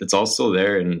it. It's all still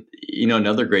there. And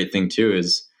another great thing too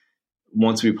is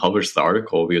once we publish the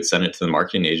article, we would send it to the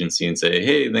marketing agency and say,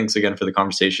 hey, thanks again for the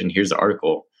conversation. Here's the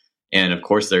article. And of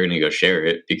course, they're going to go share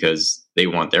it because they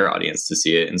want their audience to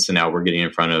see it. And so now we're getting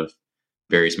in front of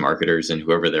various marketers and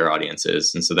whoever their audience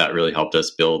is. And so that really helped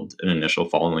us build an initial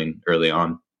following early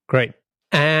on. Great.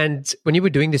 And when you were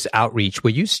doing this outreach, were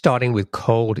you starting with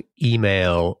cold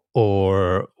email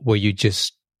or were you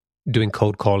just doing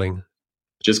cold calling?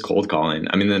 Just cold calling.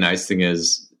 I mean, the nice thing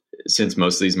is, since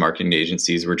most of these marketing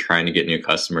agencies were trying to get new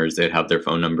customers, they'd have their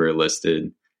phone number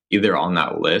listed either on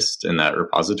that list in that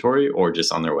repository or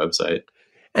just on their website.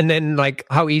 And then,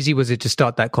 how easy was it to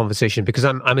start that conversation? Because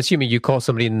I'm assuming you call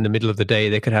somebody in the middle of the day,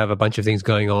 they could have a bunch of things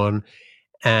going on.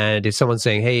 And if someone's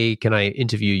saying, hey, can I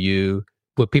interview you?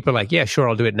 Were people like, yeah, sure,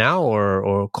 I'll do it now,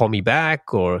 or call me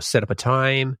back, or set up a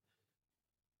time?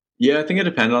 Yeah, I think it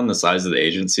depended on the size of the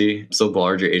agency. So the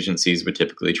larger agencies would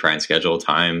typically try and schedule a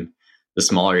time. The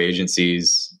smaller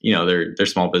agencies, they're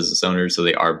small business owners, so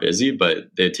they are busy,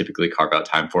 but they typically carve out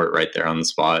time for it right there on the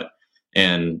spot.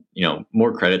 And,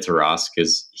 more credit to Ross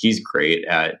because he's great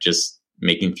at just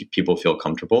making people feel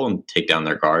comfortable and take down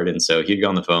their guard. And so he'd go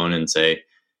on the phone and say,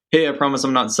 hey, I promise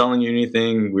I'm not selling you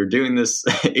anything. We're doing this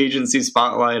agency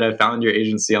spotlight. I found your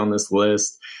agency on this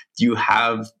list. Do you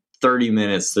have 30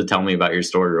 minutes to tell me about your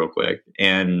story real quick?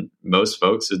 And most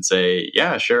folks would say,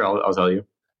 yeah, sure, I'll tell you.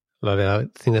 Love it. I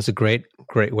think that's a great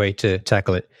way to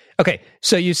tackle it. Okay.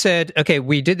 So you said, okay,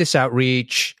 we did this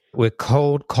outreach. We're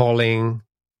cold calling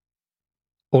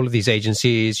all of these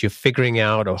agencies. You're figuring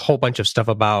out a whole bunch of stuff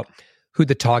about who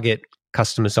the target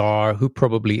customers are, who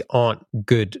probably aren't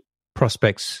good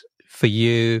prospects for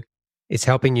you. It's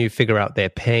helping you figure out their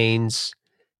pains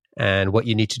and what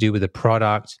you need to do with the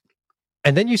product.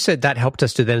 And then you said that helped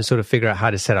us to then sort of figure out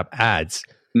how to set up ads.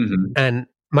 Mm-hmm. And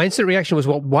my instant reaction was,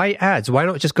 well, why ads? Why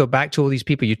not just go back to all these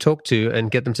people you talked to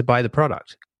and get them to buy the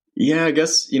product? Yeah, I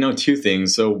guess, two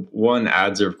things. So one,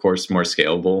 ads are, of course, more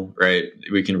scalable, right?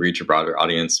 We can reach a broader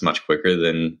audience much quicker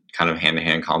than kind of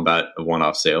hand-to-hand combat of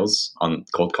one-off sales on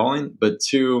cold calling. But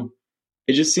two,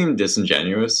 it just seemed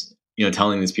disingenuous,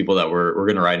 telling these people that we're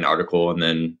going to write an article and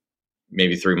then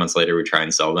maybe 3 months later we try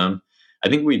and sell them. I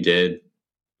think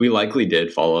we likely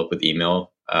did follow up with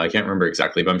email. I can't remember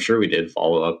exactly, but I'm sure we did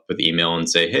follow up with email and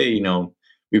say, hey,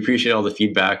 we appreciate all the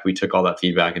feedback. We took all that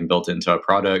feedback and built it into a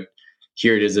product.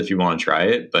 Here it is if you want to try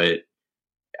it. But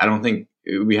I don't think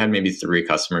we had maybe 3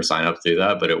 customers sign up through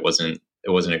that, but it wasn't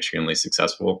extremely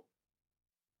successful.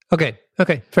 Okay,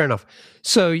 fair enough.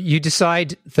 So you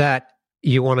decide that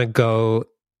you want to go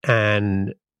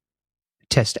and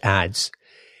test ads.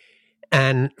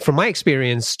 And from my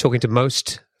experience talking to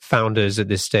most founders at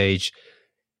this stage,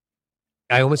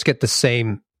 I almost get the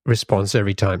same response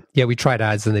every time. Yeah, we tried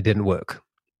ads and they didn't work.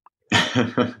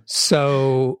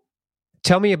 So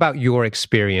tell me about your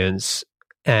experience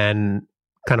and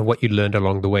kind of what you learned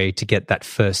along the way to get that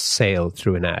first sale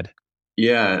through an ad.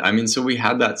 Yeah, I mean, so we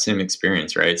had that same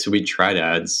experience, right? So we tried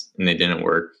ads and they didn't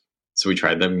work. So we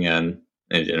tried them again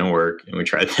and it didn't work. And we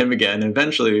tried them again. And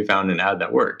eventually we found an ad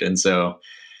that worked. And so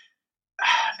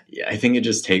yeah, I think it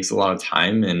just takes a lot of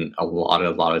time and a lot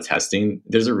of testing.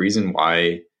 There's a reason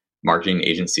why marketing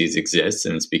agencies exist,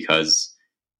 and it's because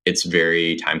it's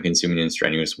very time consuming and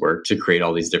strenuous work to create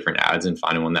all these different ads and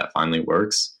find one that finally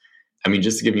works. I mean,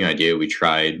 just to give you an idea, we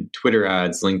tried Twitter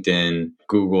ads, LinkedIn,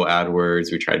 Google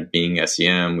AdWords, we tried Bing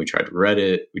SEM, we tried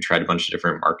Reddit, we tried a bunch of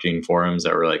different marketing forums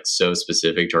that were like so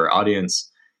specific to our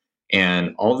audience.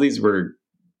 And all of these were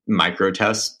micro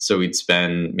tests. So we'd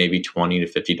spend maybe $20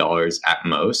 to $50 at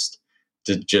most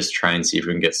to just try and see if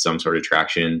we can get some sort of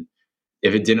traction.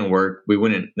 If it didn't work, we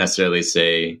wouldn't necessarily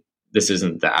say, this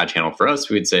isn't the ad channel for us.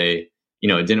 We'd say,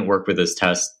 it didn't work with this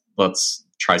test. Let's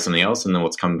try something else. And then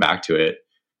let's come back to it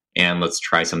and let's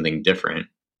try something different.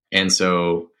 And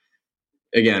so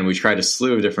again, we tried a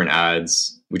slew of different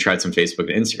ads. We tried some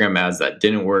Facebook and Instagram ads that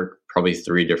didn't work, probably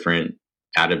 3 different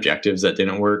ad objectives that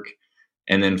didn't work.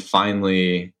 And then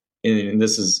finally, and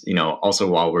this is, also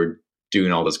while we're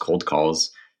doing all those cold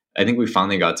calls, I think we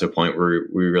finally got to a point where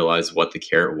we realized what the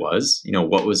carrot was,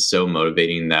 what was so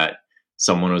motivating that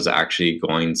someone was actually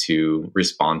going to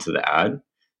respond to the ad.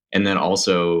 And then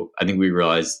also, I think we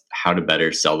realized how to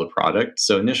better sell the product.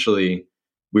 So initially,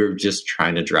 we were just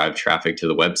trying to drive traffic to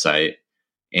the website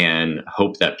and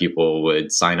hope that people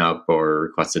would sign up or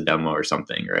request a demo or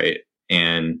something, right?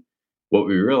 And what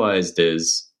we realized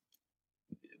is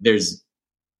there's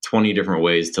 20 different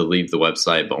ways to leave the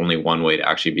website, but only one way to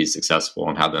actually be successful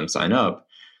and have them sign up.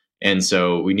 And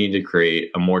so we need to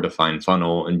create a more defined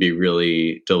funnel and be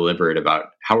really deliberate about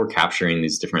how we're capturing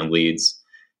these different leads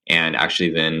and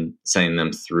actually then sending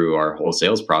them through our whole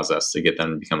sales process to get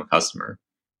them to become a customer.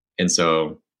 And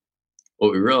so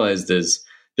what we realized is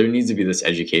there needs to be this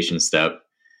education step.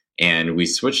 And we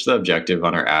switched the objective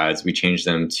on our ads. We changed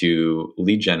them to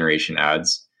lead generation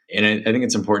ads. And I think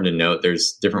it's important to note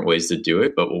there's different ways to do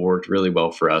it, but what worked really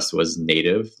well for us was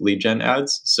native lead gen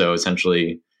ads. So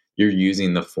essentially, you're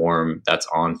using the form that's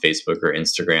on Facebook or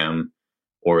Instagram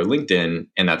or LinkedIn,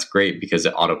 and that's great because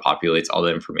it auto-populates all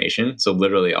the information. So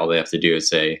literally all they have to do is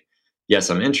say, yes,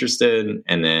 I'm interested,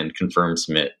 and then confirm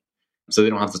submit. So they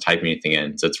don't have to type anything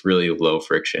in. So it's really low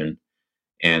friction.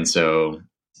 And so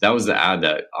that was the ad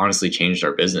that honestly changed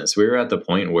our business. We were at the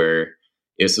point where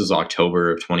this was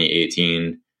October of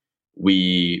 2018.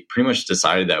 We pretty much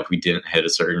decided that if we didn't hit a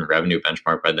certain revenue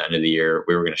benchmark by the end of the year,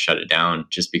 we were going to shut it down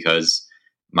just because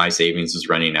my savings was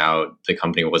running out. The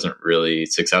company wasn't really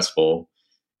successful.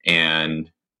 And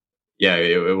yeah,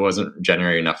 it wasn't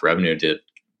generating enough revenue to,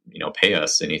 pay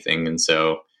us anything. And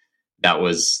so that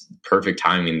was perfect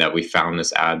timing that we found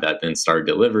this ad that then started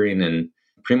delivering. And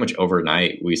pretty much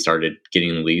overnight, we started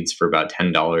getting leads for about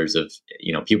 $10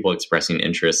 of, people expressing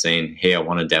interest saying, hey, I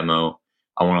want a demo.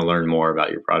 I want to learn more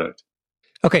about your product.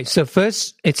 Okay, so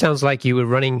first, it sounds like you were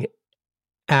running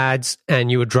ads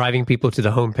and you were driving people to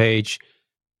the homepage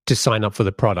to sign up for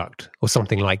the product or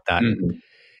something like that. Mm-hmm.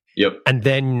 Yep. And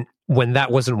then when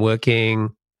that wasn't working,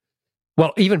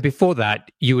 well, even before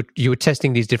that, you were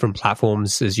testing these different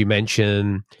platforms, as you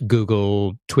mentioned,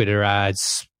 Google, Twitter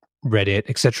ads, Reddit,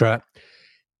 etc.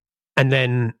 And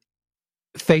then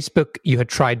Facebook, you had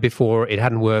tried before, it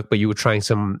hadn't worked, but you were trying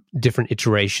some different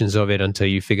iterations of it until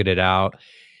you figured it out.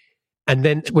 And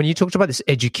then when you talked about this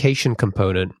education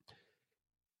component,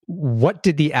 what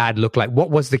did the ad look like? What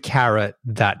was the carrot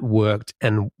that worked?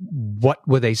 And what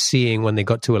were they seeing when they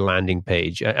got to a landing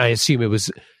page? I assume it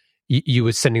was, you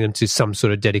were sending them to some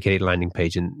sort of dedicated landing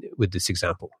page with this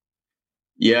example.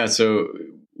 Yeah. So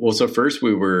first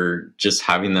we were just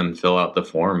having them fill out the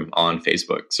form on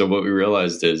Facebook. So what we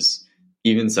realized is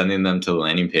even sending them to the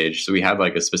landing page. So we had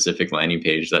like a specific landing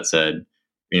page that said,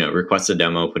 request a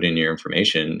demo, put in your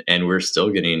information. And we're still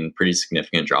getting pretty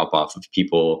significant drop off of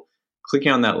people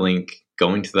clicking on that link,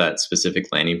 going to that specific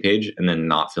landing page, and then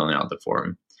not filling out the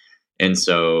form. And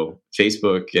so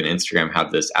Facebook and Instagram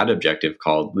have this ad objective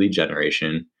called lead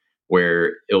generation,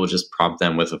 where it will just prompt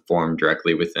them with a form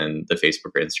directly within the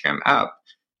Facebook or Instagram app.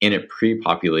 And it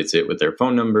pre-populates it with their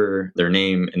phone number, their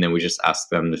name, and then we just ask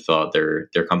them to fill out their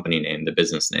company name, the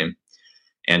business name.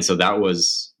 And so that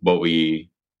was what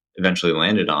we eventually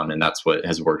landed on. And that's what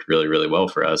has worked really, really well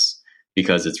for us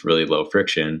because it's really low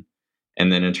friction.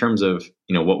 And then in terms of,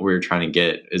 what we were trying to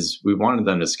get is we wanted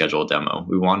them to schedule a demo.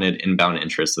 We wanted inbound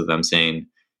interest of them saying,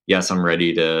 yes, I'm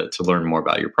ready to learn more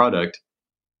about your product.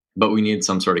 But we need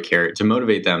some sort of carrot to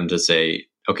motivate them to say,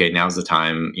 okay, now's the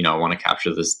time, I want to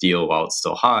capture this deal while it's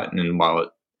still hot. And while it,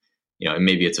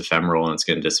 maybe it's ephemeral and it's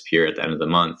going to disappear at the end of the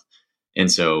month. And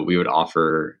so we would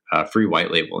offer free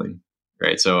white labeling,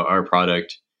 right? So our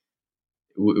product,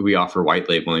 we offer white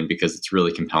labeling because it's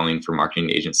really compelling for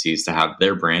marketing agencies to have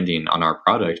their branding on our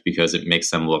product because it makes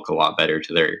them look a lot better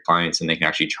to their clients and they can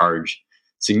actually charge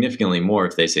significantly more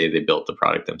if they say they built the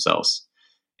product themselves.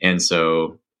 And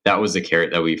so that was the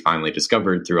carrot that we finally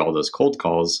discovered through all those cold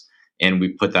calls. And we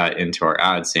put that into our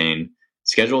ad saying,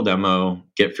 schedule a demo,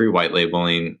 get free white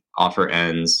labeling, offer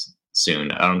ends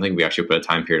soon. I don't think we actually put a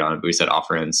time period on it, but we said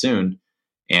offer ends soon.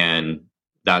 And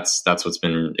that's what's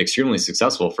been extremely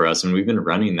successful for us. And we've been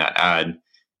running that ad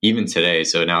even today.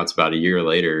 So now it's about a year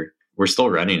later, we're still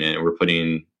running it. And we're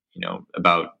putting,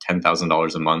 about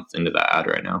 $10,000 a month into that ad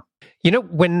right now.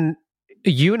 When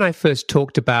you and I first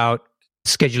talked about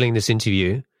scheduling this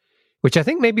interview, which I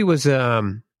think maybe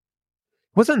wasn't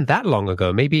that long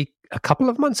ago, maybe a couple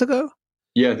of months ago.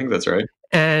 Yeah, I think that's right.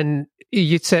 And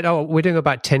you said, oh, we're doing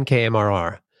about 10K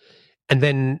MRR. And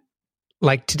then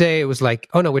like today it was like,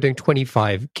 oh no, we're doing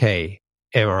 25K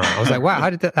MRR. I was like, wow, how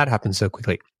did that happen so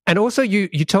quickly? And also you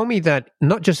told me that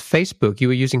not just Facebook, you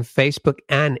were using Facebook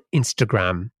and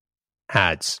Instagram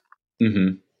ads.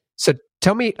 Mm-hmm. So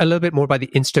tell me a little bit more about the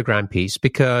Instagram piece,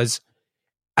 because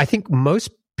I think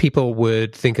most people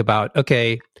would think about,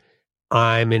 okay,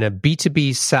 I'm in a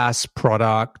B2B SaaS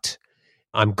product.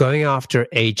 I'm going after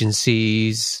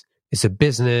agencies. It's a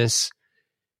business.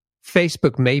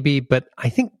 Facebook maybe, but I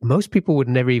think most people would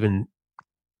never even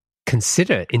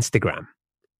consider Instagram.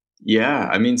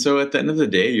 Yeah, so at the end of the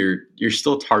day, you're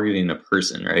still targeting a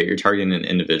person, right? You're targeting an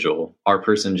individual. Our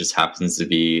person just happens to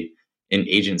be an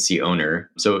agency owner.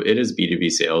 So it is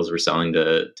B2B sales. We're selling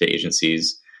to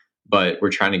agencies, but we're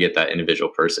trying to get that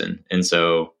individual person. And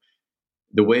so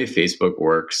the way Facebook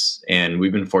works, and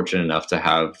we've been fortunate enough to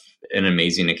have an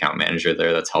amazing account manager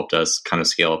there that's helped us kind of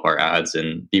scale up our ads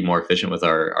and be more efficient with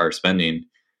our spending.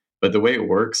 But the way it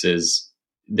works is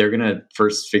they're going to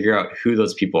first figure out who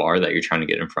those people are that you're trying to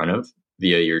get in front of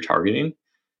via your targeting.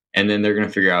 And then they're going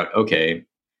to figure out, okay,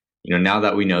 now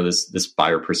that we know this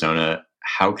buyer persona,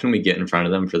 how can we get in front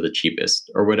of them for the cheapest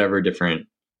or whatever different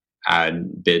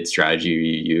ad bid strategy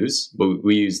you use? But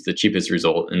we use the cheapest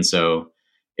result. And so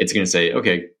it's going to say,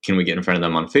 okay, can we get in front of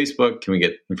them on Facebook? Can we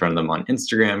get in front of them on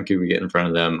Instagram? Can we get in front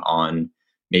of them on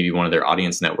maybe one of their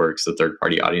audience networks, the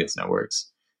third-party audience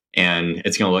networks? And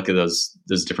it's going to look at those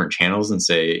different channels and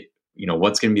say,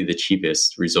 what's going to be the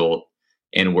cheapest result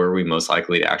and where are we most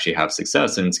likely to actually have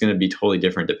success? And it's going to be totally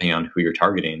different depending on who you're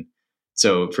targeting.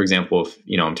 So for example, if,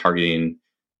 I'm targeting,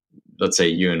 let's say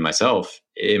you and myself,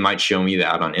 it might show me the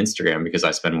ad on Instagram because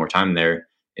I spend more time there,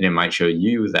 and it might show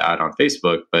you the ad on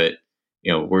Facebook, but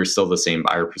we're still the same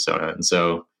buyer persona. And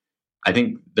so I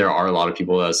think there are a lot of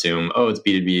people that assume, oh, it's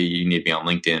B2B, you need to be on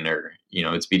LinkedIn, or,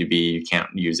 it's B2B, you can't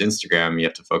use Instagram, you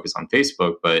have to focus on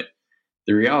Facebook. But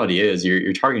the reality is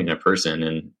you're targeting a person,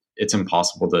 and it's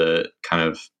impossible to kind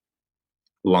of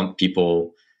lump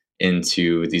people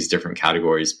into these different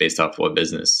categories based off what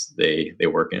business they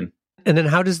work in. And then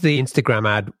how does the Instagram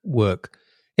ad work?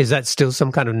 Is that still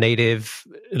some kind of native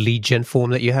lead gen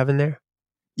form that you have in there?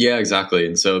 Yeah, exactly.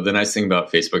 And so the nice thing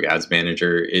about Facebook Ads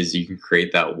Manager is you can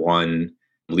create that one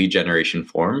lead generation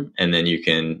form, and then you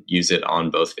can use it on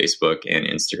both Facebook and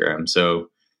Instagram. So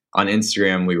on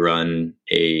Instagram, we run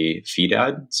a feed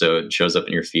ad. So it shows up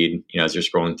in your feed, as you're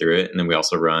scrolling through it. And then we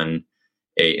also run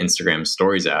a Instagram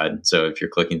stories ad. So if you're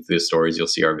clicking through the stories, you'll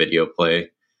see our video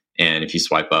play. And if you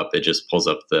swipe up, it just pulls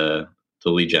up the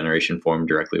lead generation form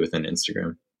directly within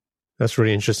Instagram. That's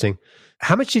really interesting.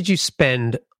 How much did you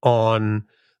spend on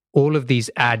all of these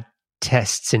ad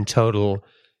tests in total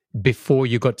before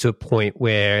you got to a point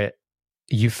where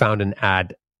you found an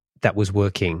ad that was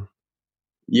working?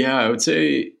 Yeah, I would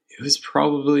say it was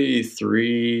probably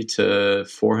 $300 to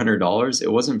 $400.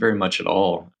 It wasn't very much at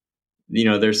all.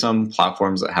 There's some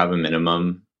platforms that have a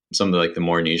minimum, some of the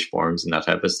more niche forms and that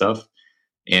type of stuff.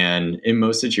 And in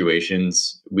most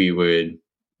situations, we would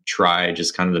try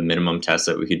just kind of the minimum test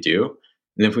that we could do.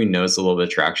 And if we notice a little bit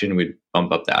of traction, we'd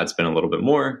bump up the ad spend a little bit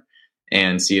more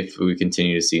and see if we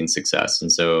continue to see success.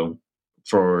 And so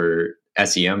for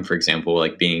SEM, for example,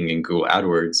 like being in Google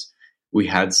AdWords, we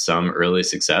had some early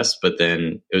success, but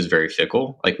then it was very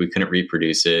fickle. Like we couldn't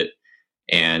reproduce it.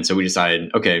 And so we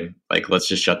decided, okay, like let's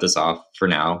just shut this off for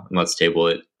now and let's table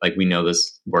it. Like we know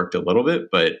this worked a little bit,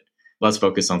 but let's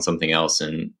focus on something else.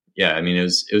 And yeah, I mean, it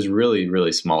was really,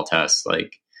 really small tests,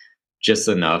 like just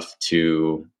enough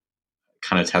to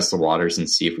kind of test the waters and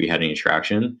see if we had any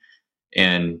traction.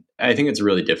 And I think it's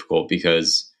really difficult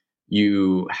because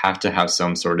you have to have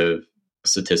some sort of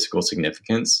statistical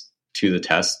significance to the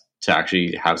test to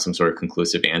actually have some sort of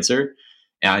conclusive answer.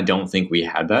 And I don't think we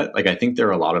had that. Like, I think there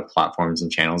are a lot of platforms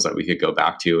and channels that we could go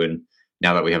back to. And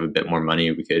now that we have a bit more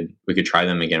money, we could try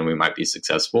them again. We might be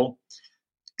successful.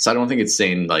 So I don't think it's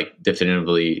saying like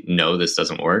definitively, no, this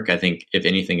doesn't work. I think if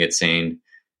anything, it's saying,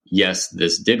 yes,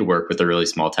 this did work with a really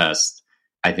small test.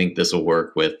 I think this will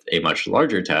work with a much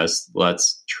larger test.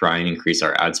 Let's try and increase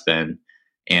our ad spend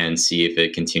and see if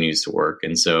it continues to work.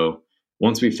 And so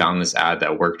once we found this ad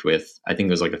that worked with, I think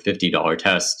it was like a $50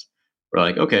 test, we're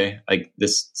like, okay, like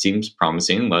this seems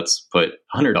promising. Let's put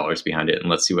 $100 behind it and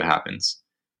let's see what happens.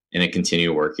 And it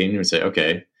continued working. And we say,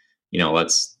 okay,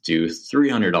 let's do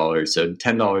 $300, so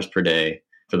 $10 per day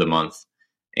for the month.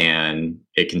 And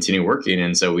it continued working.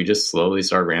 And so we just slowly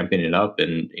started ramping it up.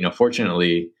 And,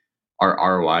 fortunately, our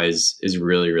ROI is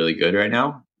really, really good right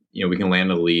now. We can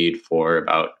land a lead for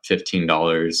about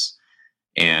 $15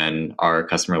 and our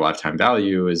customer lifetime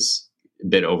value is a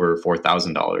bit over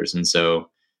 $4,000. And so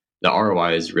the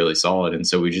ROI is really solid. And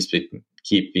so we just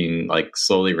keep being like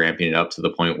slowly ramping it up to the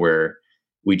point where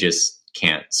we just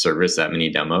can't service that many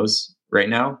demos right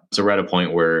now. So we're at a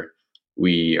point where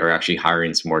we are actually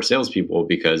hiring some more salespeople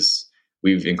because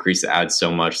we've increased the ads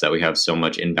so much that we have so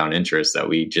much inbound interest that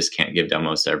we just can't give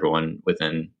demos to everyone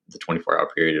within the 24-hour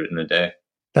period in a day.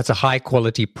 That's a high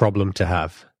quality problem to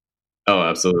have. Oh,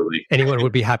 absolutely. Anyone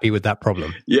would be happy with that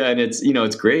problem. Yeah. And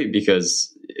it's great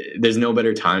because there's no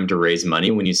better time to raise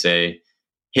money when you say,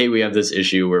 hey, we have this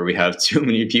issue where we have too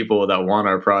many people that want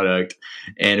our product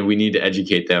and we need to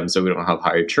educate them so we don't have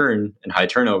high churn and high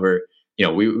turnover.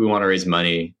 We want to raise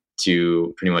money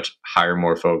to pretty much hire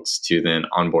more folks to then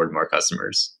onboard more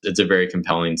customers. It's a very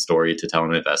compelling story to tell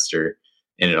an investor.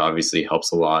 And it obviously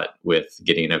helps a lot with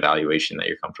getting an evaluation that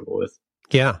you're comfortable with.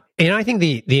 Yeah. And I think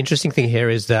the interesting thing here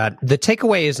is that the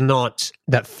takeaway is not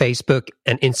that Facebook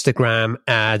and Instagram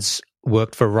ads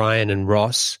worked for Ryan and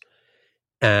Ross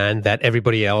and that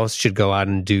everybody else should go out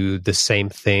and do the same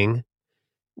thing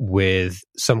with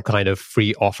some kind of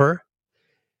free offer.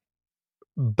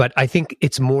 But I think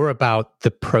it's more about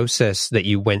the process that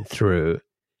you went through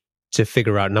to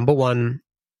figure out, number one,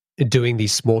 doing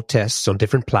these small tests on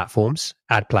different platforms,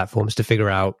 ad platforms, to figure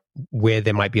out where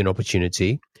there might be an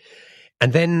opportunity.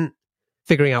 And then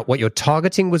figuring out what your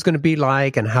targeting was going to be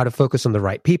like and how to focus on the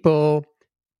right people,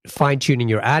 fine-tuning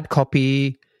your ad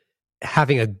copy,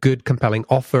 having a good, compelling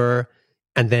offer,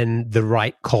 and then the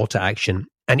right call to action.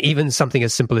 And even something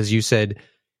as simple as you said,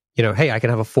 hey, I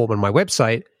can have a form on my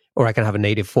website or I can have a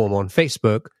native form on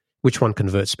Facebook. Which one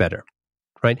converts better,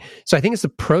 right? So I think it's the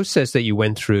process that you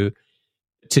went through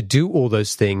to do all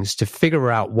those things, to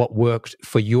figure out what worked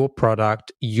for your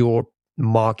product, your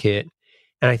market.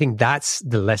 And I think that's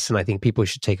the lesson I think people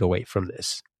should take away from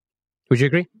this. Would you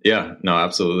agree? Yeah, no,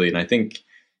 absolutely. And I think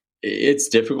it's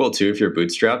difficult too if you're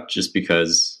bootstrapped, just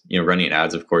because, running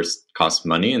ads, of course, costs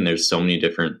money. And there's so many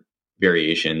different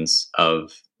variations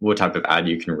of what type of ad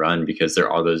you can run because there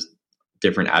are those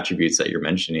different attributes that you're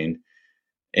mentioning.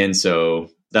 And so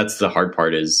that's the hard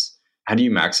part is how do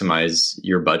you maximize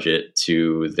your budget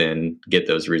to then get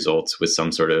those results with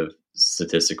some sort of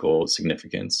statistical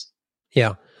significance?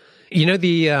 Yeah.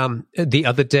 The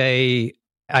other day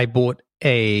I bought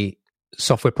a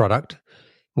software product,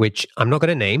 which I'm not going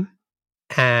to name.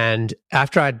 And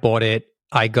after I'd bought it,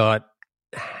 I got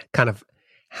kind of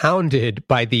hounded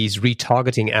by these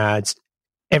retargeting ads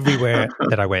everywhere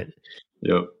that I went.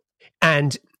 Yep.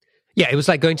 And yeah, it was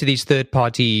like going to these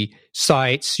third-party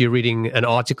sites. You're reading an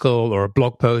article or a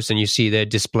blog post and you see their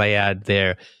display ad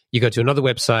there. You go to another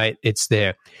website, it's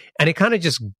there. And it kind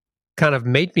of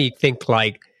made me think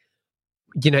like,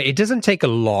 it doesn't take a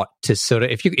lot to sort of,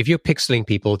 if you're pixeling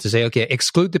people to say, okay,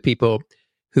 exclude the people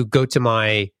who go to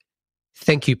my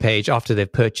thank you page after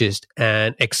they've purchased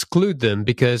and exclude them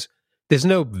because there's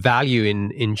no value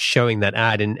in showing that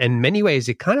ad. And in many ways,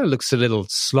 it kind of looks a little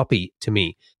sloppy to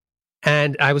me.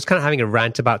 And I was kind of having a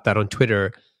rant about that on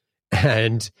Twitter.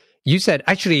 And you said,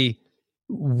 actually,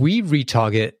 we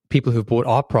retarget people who've bought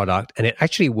our product and it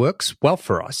actually works well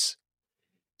for us.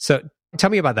 So Tell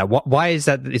me about that. Why is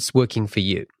that it's working for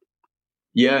you?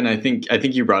 Yeah, and I think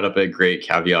you brought up a great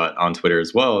caveat on Twitter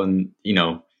as well. And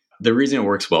the reason it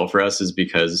works well for us is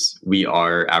because we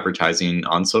are advertising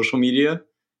on social media,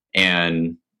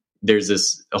 and there's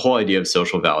this a whole idea of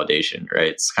social validation, right?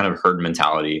 It's kind of herd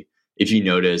mentality. If you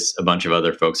notice a bunch of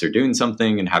other folks are doing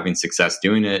something and having success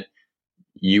doing it,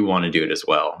 you want to do it as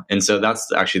well. And so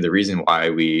that's actually the reason why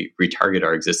we retarget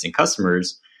our existing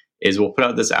customers is we'll put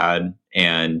out this ad,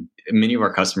 and many of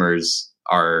our customers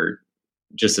are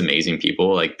just amazing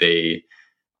people. Like, they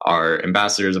are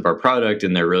ambassadors of our product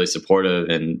and they're really supportive,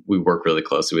 and we work really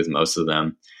closely with most of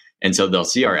them. And so they'll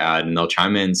see our ad and they'll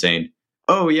chime in saying,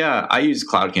 "Oh yeah, I use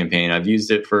Cloud Campaign. I've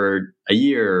used it for a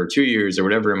year or 2 years or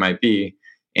whatever it might be,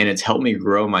 and it's helped me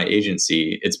grow my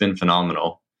agency. It's been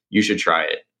phenomenal. You should try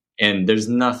it." And there's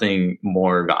nothing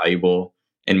more valuable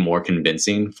and more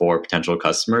convincing for a potential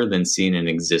customer than seeing an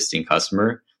existing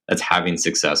customer that's having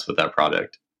success with that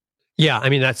product. Yeah, I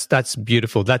mean, that's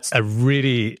beautiful. That's a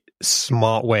really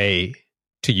smart way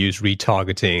to use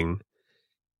retargeting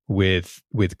with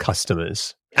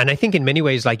customers. And I think in many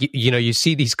ways, like, you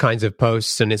see these kinds of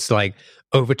posts and it's like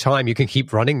over time you can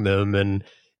keep running them, and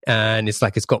it's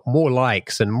like it's got more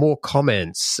likes and more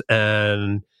comments.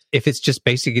 And if it's just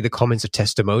basically the comments of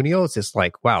testimonials, it's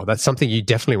like, wow, that's something you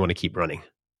definitely want to keep running.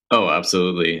 Oh,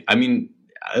 absolutely. I mean,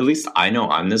 at least I know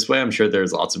I'm this way. I'm sure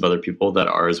there's lots of other people that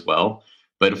are as well.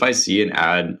 But if I see an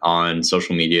ad on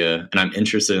social media and I'm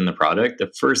interested in the product,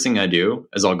 the first thing I do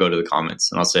is I'll go to the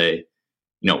comments and I'll say,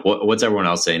 what's everyone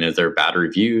else saying? Is there bad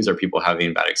reviews? Are people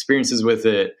having bad experiences with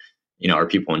it? Are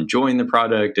people enjoying the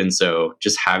product? And so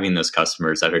just having those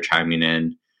customers that are chiming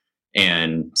in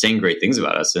and saying great things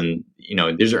about us. And,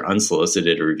 these are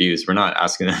unsolicited reviews. We're not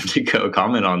asking them to go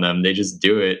comment on them. They just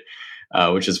do it,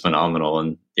 which is phenomenal.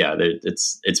 And yeah,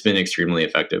 it's been extremely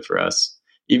effective for us.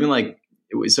 Even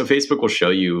so Facebook will show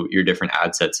you your different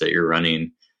ad sets that you're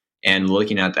running, and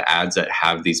looking at the ads that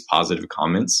have these positive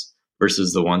comments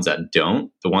versus the ones that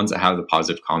don't, the ones that have the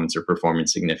positive comments are performing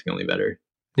significantly better.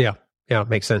 Yeah,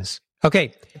 makes sense.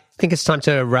 Okay, I think it's time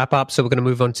to wrap up. So we're going to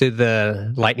move on to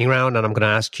the lightning round, and I'm going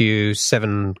to ask you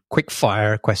 7 quick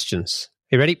fire questions.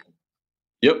 You ready?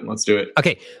 Yep, let's do it.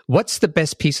 Okay, what's the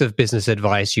best piece of business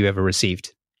advice you ever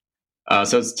received?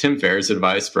 So it's Tim Ferriss'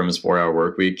 advice from his 4-Hour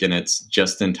Workweek, and it's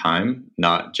just in time,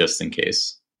 not just in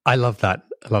case. I love that.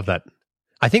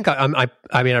 I think I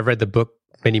mean, I've read the book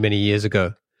many, many years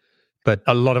ago, but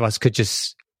a lot of us could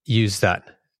just use that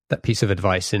piece of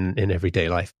advice in everyday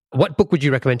life. What book would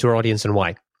you recommend to our audience, and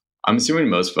why? I'm assuming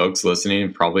most folks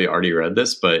listening probably already read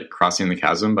this, but Crossing the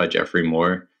Chasm by Jeffrey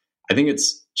Moore. I think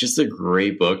it's just a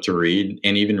great book to read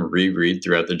and even reread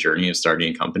throughout the journey of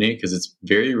starting a company, because it's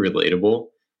very relatable.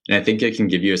 And I think it can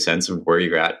give you a sense of where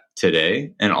you're at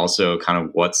today, and also kind of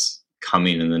what's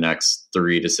coming in the next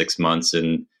 3 to 6 months,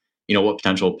 and what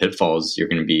potential pitfalls you're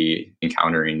going to be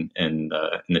encountering in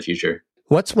the future.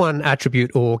 What's one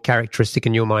attribute or characteristic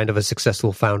in your mind of a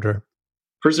successful founder?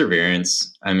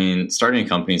 Perseverance. I mean, starting a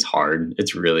company is hard.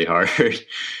 It's really hard,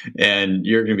 and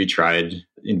you're going to be tried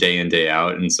day in, day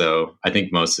out. And so I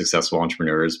think most successful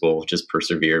entrepreneurs will just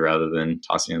persevere rather than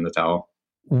tossing in the towel.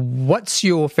 What's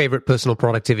your favorite personal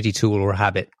productivity tool or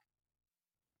habit?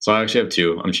 So I actually have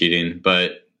 2. I'm cheating.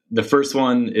 But the first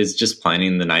one is just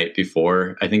planning the night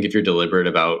before. I think if you're deliberate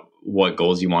about what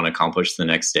goals you want to accomplish the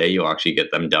next day, you'll actually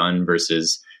get them done,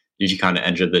 versus if you kind of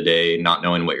enter the day not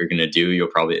knowing what you're going to do, you'll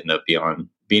probably end up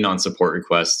being on support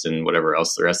requests and whatever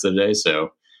else the rest of the day.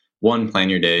 So 1,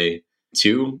 plan your day.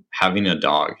 2, having a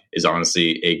dog is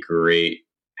honestly a great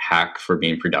hack for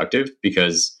being productive,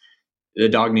 because the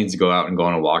dog needs to go out and go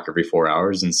on a walk every 4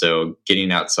 hours. And so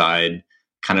getting outside,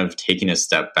 kind of taking a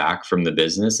step back from the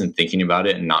business and thinking about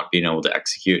it and not being able to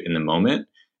execute in the moment,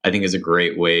 I think is a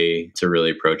great way to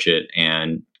really approach it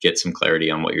and get some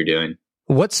clarity on what you're doing.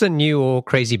 What's a new or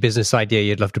crazy business idea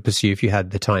you'd love to pursue if you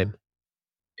had the time?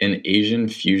 An Asian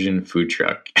fusion food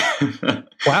truck.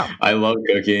 Wow. I love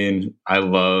cooking. I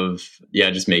love,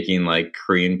 just making like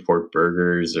Korean pork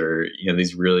burgers, or,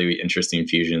 these really interesting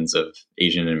fusions of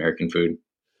Asian and American food.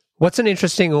 What's an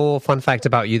interesting or fun fact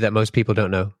about you that most people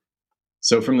don't know?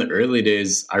 So from the early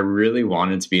days, I really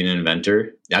wanted to be an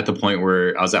inventor, at the point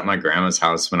where I was at my grandma's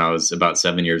house when I was about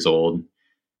 7 years old.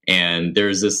 And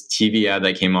there's this TV ad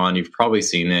that came on. You've probably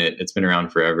seen it. It's been around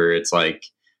forever. It's like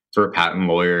for a patent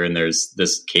lawyer, and there's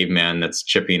this caveman that's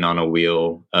chipping on a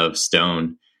wheel of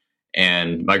stone.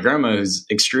 And my grandma, who's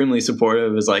extremely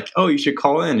supportive, is like, "Oh, you should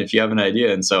call in if you have an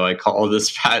idea." And so I call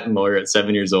this patent lawyer at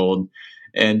 7 years old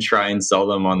and try and sell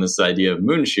them on this idea of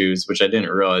moon shoes, which I didn't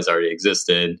realize already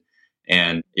existed.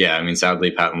 And sadly,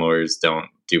 patent lawyers don't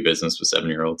do business with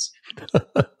 7-year-olds.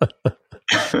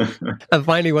 And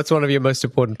finally, what's one of your most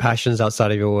important passions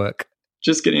outside of your work?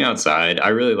 Just getting outside. I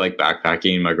really like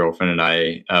backpacking. My girlfriend and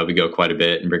I, we go quite a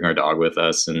bit and bring our dog with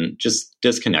us, and just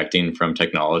disconnecting from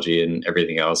technology and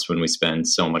everything else when we spend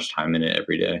so much time in it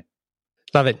every day.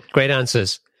 Love it. Great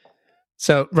answers.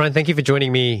 So, Ryan, thank you for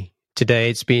joining me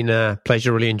today. It's been a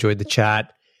pleasure. Really enjoyed the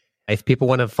chat. If people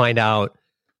want to find out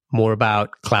more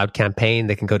about Cloud Campaign,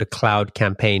 they can go to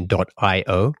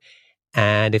cloudcampaign.io.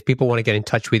 And if people want to get in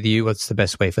touch with you, what's the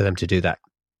best way for them to do that?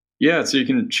 Yeah, so you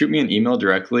can shoot me an email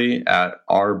directly at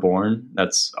rborn,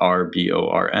 that's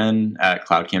RBORN, at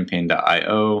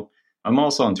cloudcampaign.io. I'm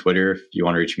also on Twitter. If you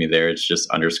want to reach me there, it's just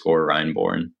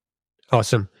 _RyanBorn.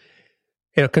 Awesome.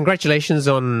 Congratulations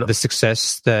on the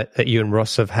success that you and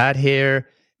Ross have had here.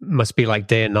 Must be like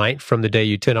day and night from the day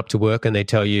you turn up to work and they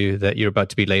tell you that you're about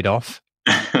to be laid off.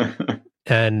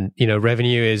 And,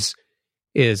 revenue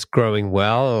is growing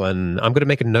well. And I'm going to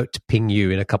make a note to ping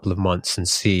you in a couple of months and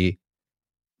see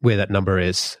where that number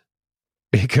is,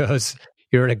 because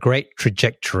you're in a great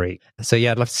trajectory. So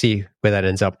yeah, I'd love to see where that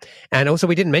ends up. And also,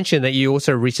 we didn't mention that you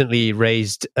also recently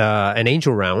raised an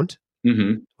angel round,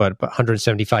 about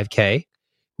 175K,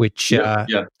 which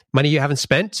money you haven't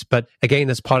spent. But again,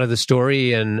 that's part of the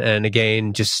story. And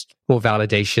again, just more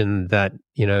validation that,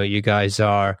 you guys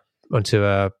are onto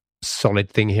a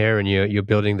solid thing here and you're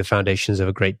building the foundations of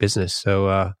a great business.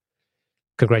 So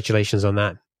congratulations on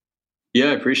that.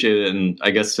 Yeah, I appreciate it. And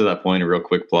I guess to that point, a real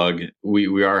quick plug,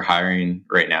 we are hiring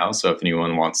right now. So if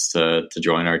anyone wants to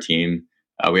join our team,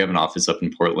 we have an office up in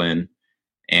Portland,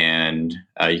 and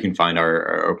you can find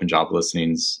our open job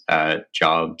listings at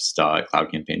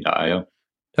jobs.cloudcampaign.io.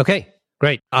 Okay,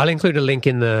 great. I'll include a link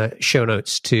in the show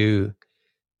notes to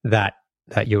that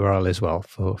URL as well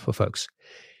for folks.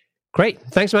 Great.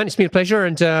 Thanks, man. It's been a pleasure,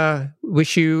 and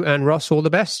wish you and Ross all the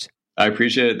best. I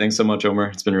appreciate it. Thanks so much, Omer.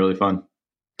 It's been really fun.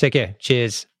 Take care.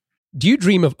 Cheers. Do you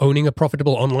dream of owning a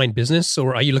profitable online business,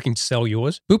 or are you looking to sell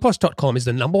yours? Boopos.com is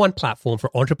the #1 platform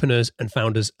for entrepreneurs and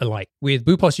founders alike. With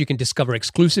Boopos, you can discover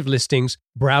exclusive listings,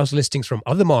 browse listings from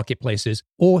other marketplaces,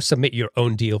 or submit your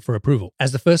own deal for approval.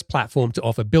 As the first platform to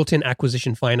offer built-in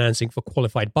acquisition financing for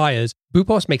qualified buyers,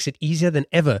 Boopos makes it easier than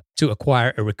ever to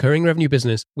acquire a recurring revenue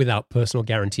business without personal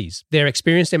guarantees. Their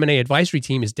experienced M&A advisory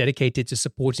team is dedicated to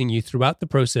supporting you throughout the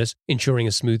process, ensuring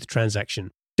a smooth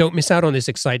transaction. Don't miss out on this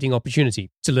exciting opportunity.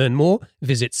 To learn more,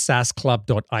 visit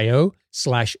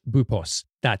saasclub.io/Boopos.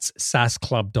 That's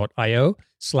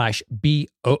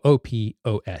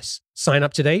saasclub.io/BOOPOS. Sign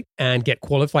up today and get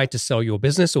qualified to sell your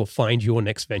business or find your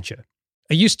next venture.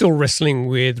 Are you still wrestling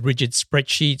with rigid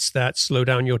spreadsheets that slow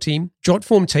down your team?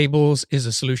 Jotform Tables is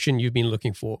a solution you've been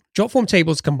looking for. Jotform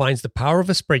Tables combines the power of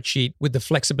a spreadsheet with the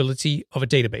flexibility of a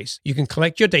database. You can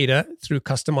collect your data through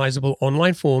customizable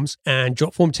online forms, and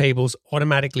Jotform Tables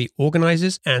automatically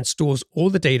organizes and stores all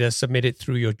the data submitted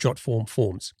through your Jotform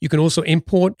forms. You can also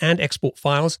import and export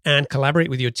files and collaborate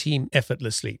with your team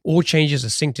effortlessly. All changes are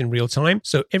synced in real time,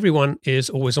 so everyone is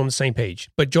always on the same page.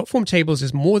 But Jotform Tables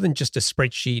is more than just a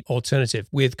spreadsheet alternative.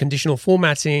 With conditional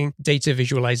formatting, data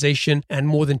visualization, and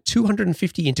more than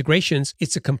 250 integrations,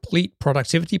 it's a complete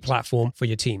productivity platform for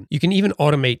your team. You can even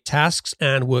automate tasks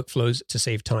and workflows to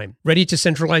save time. Ready to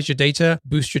centralize your data,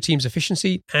 boost your team's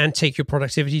efficiency, and take your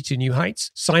productivity to new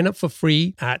heights? Sign up for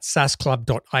free at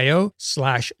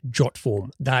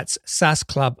saasclub.io/Jotform. That's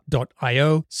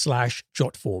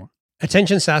saasclub.io/Jotform.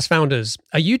 Attention SaaS founders,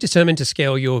 are you determined to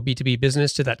scale your B2B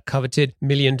business to that coveted $1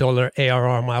 million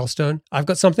ARR milestone? I've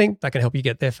got something that can help you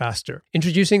get there faster.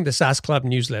 Introducing the SaaS Club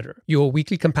newsletter, your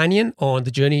weekly companion on the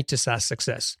journey to SaaS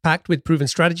success. Packed with proven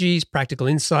strategies, practical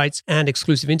insights, and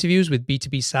exclusive interviews with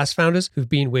B2B SaaS founders who've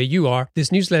been where you are,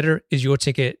 this newsletter is your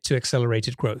ticket to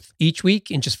accelerated growth. Each week,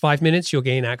 in just 5 minutes, you'll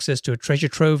gain access to a treasure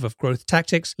trove of growth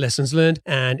tactics, lessons learned,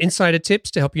 and insider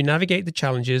tips to help you navigate the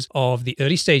challenges of the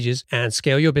early stages and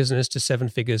scale your business to 7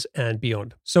 figures and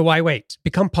beyond. So why wait?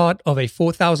 Become part of a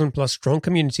 4,000 plus strong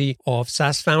community of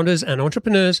SaaS founders and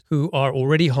entrepreneurs who are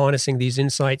already harnessing these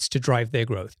insights to drive their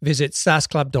growth. Visit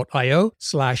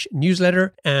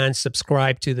saasclub.io/newsletter and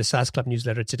subscribe to the SaaS Club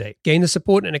newsletter today. Gain the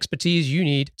support and expertise you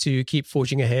need to keep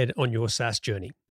forging ahead on your SaaS journey.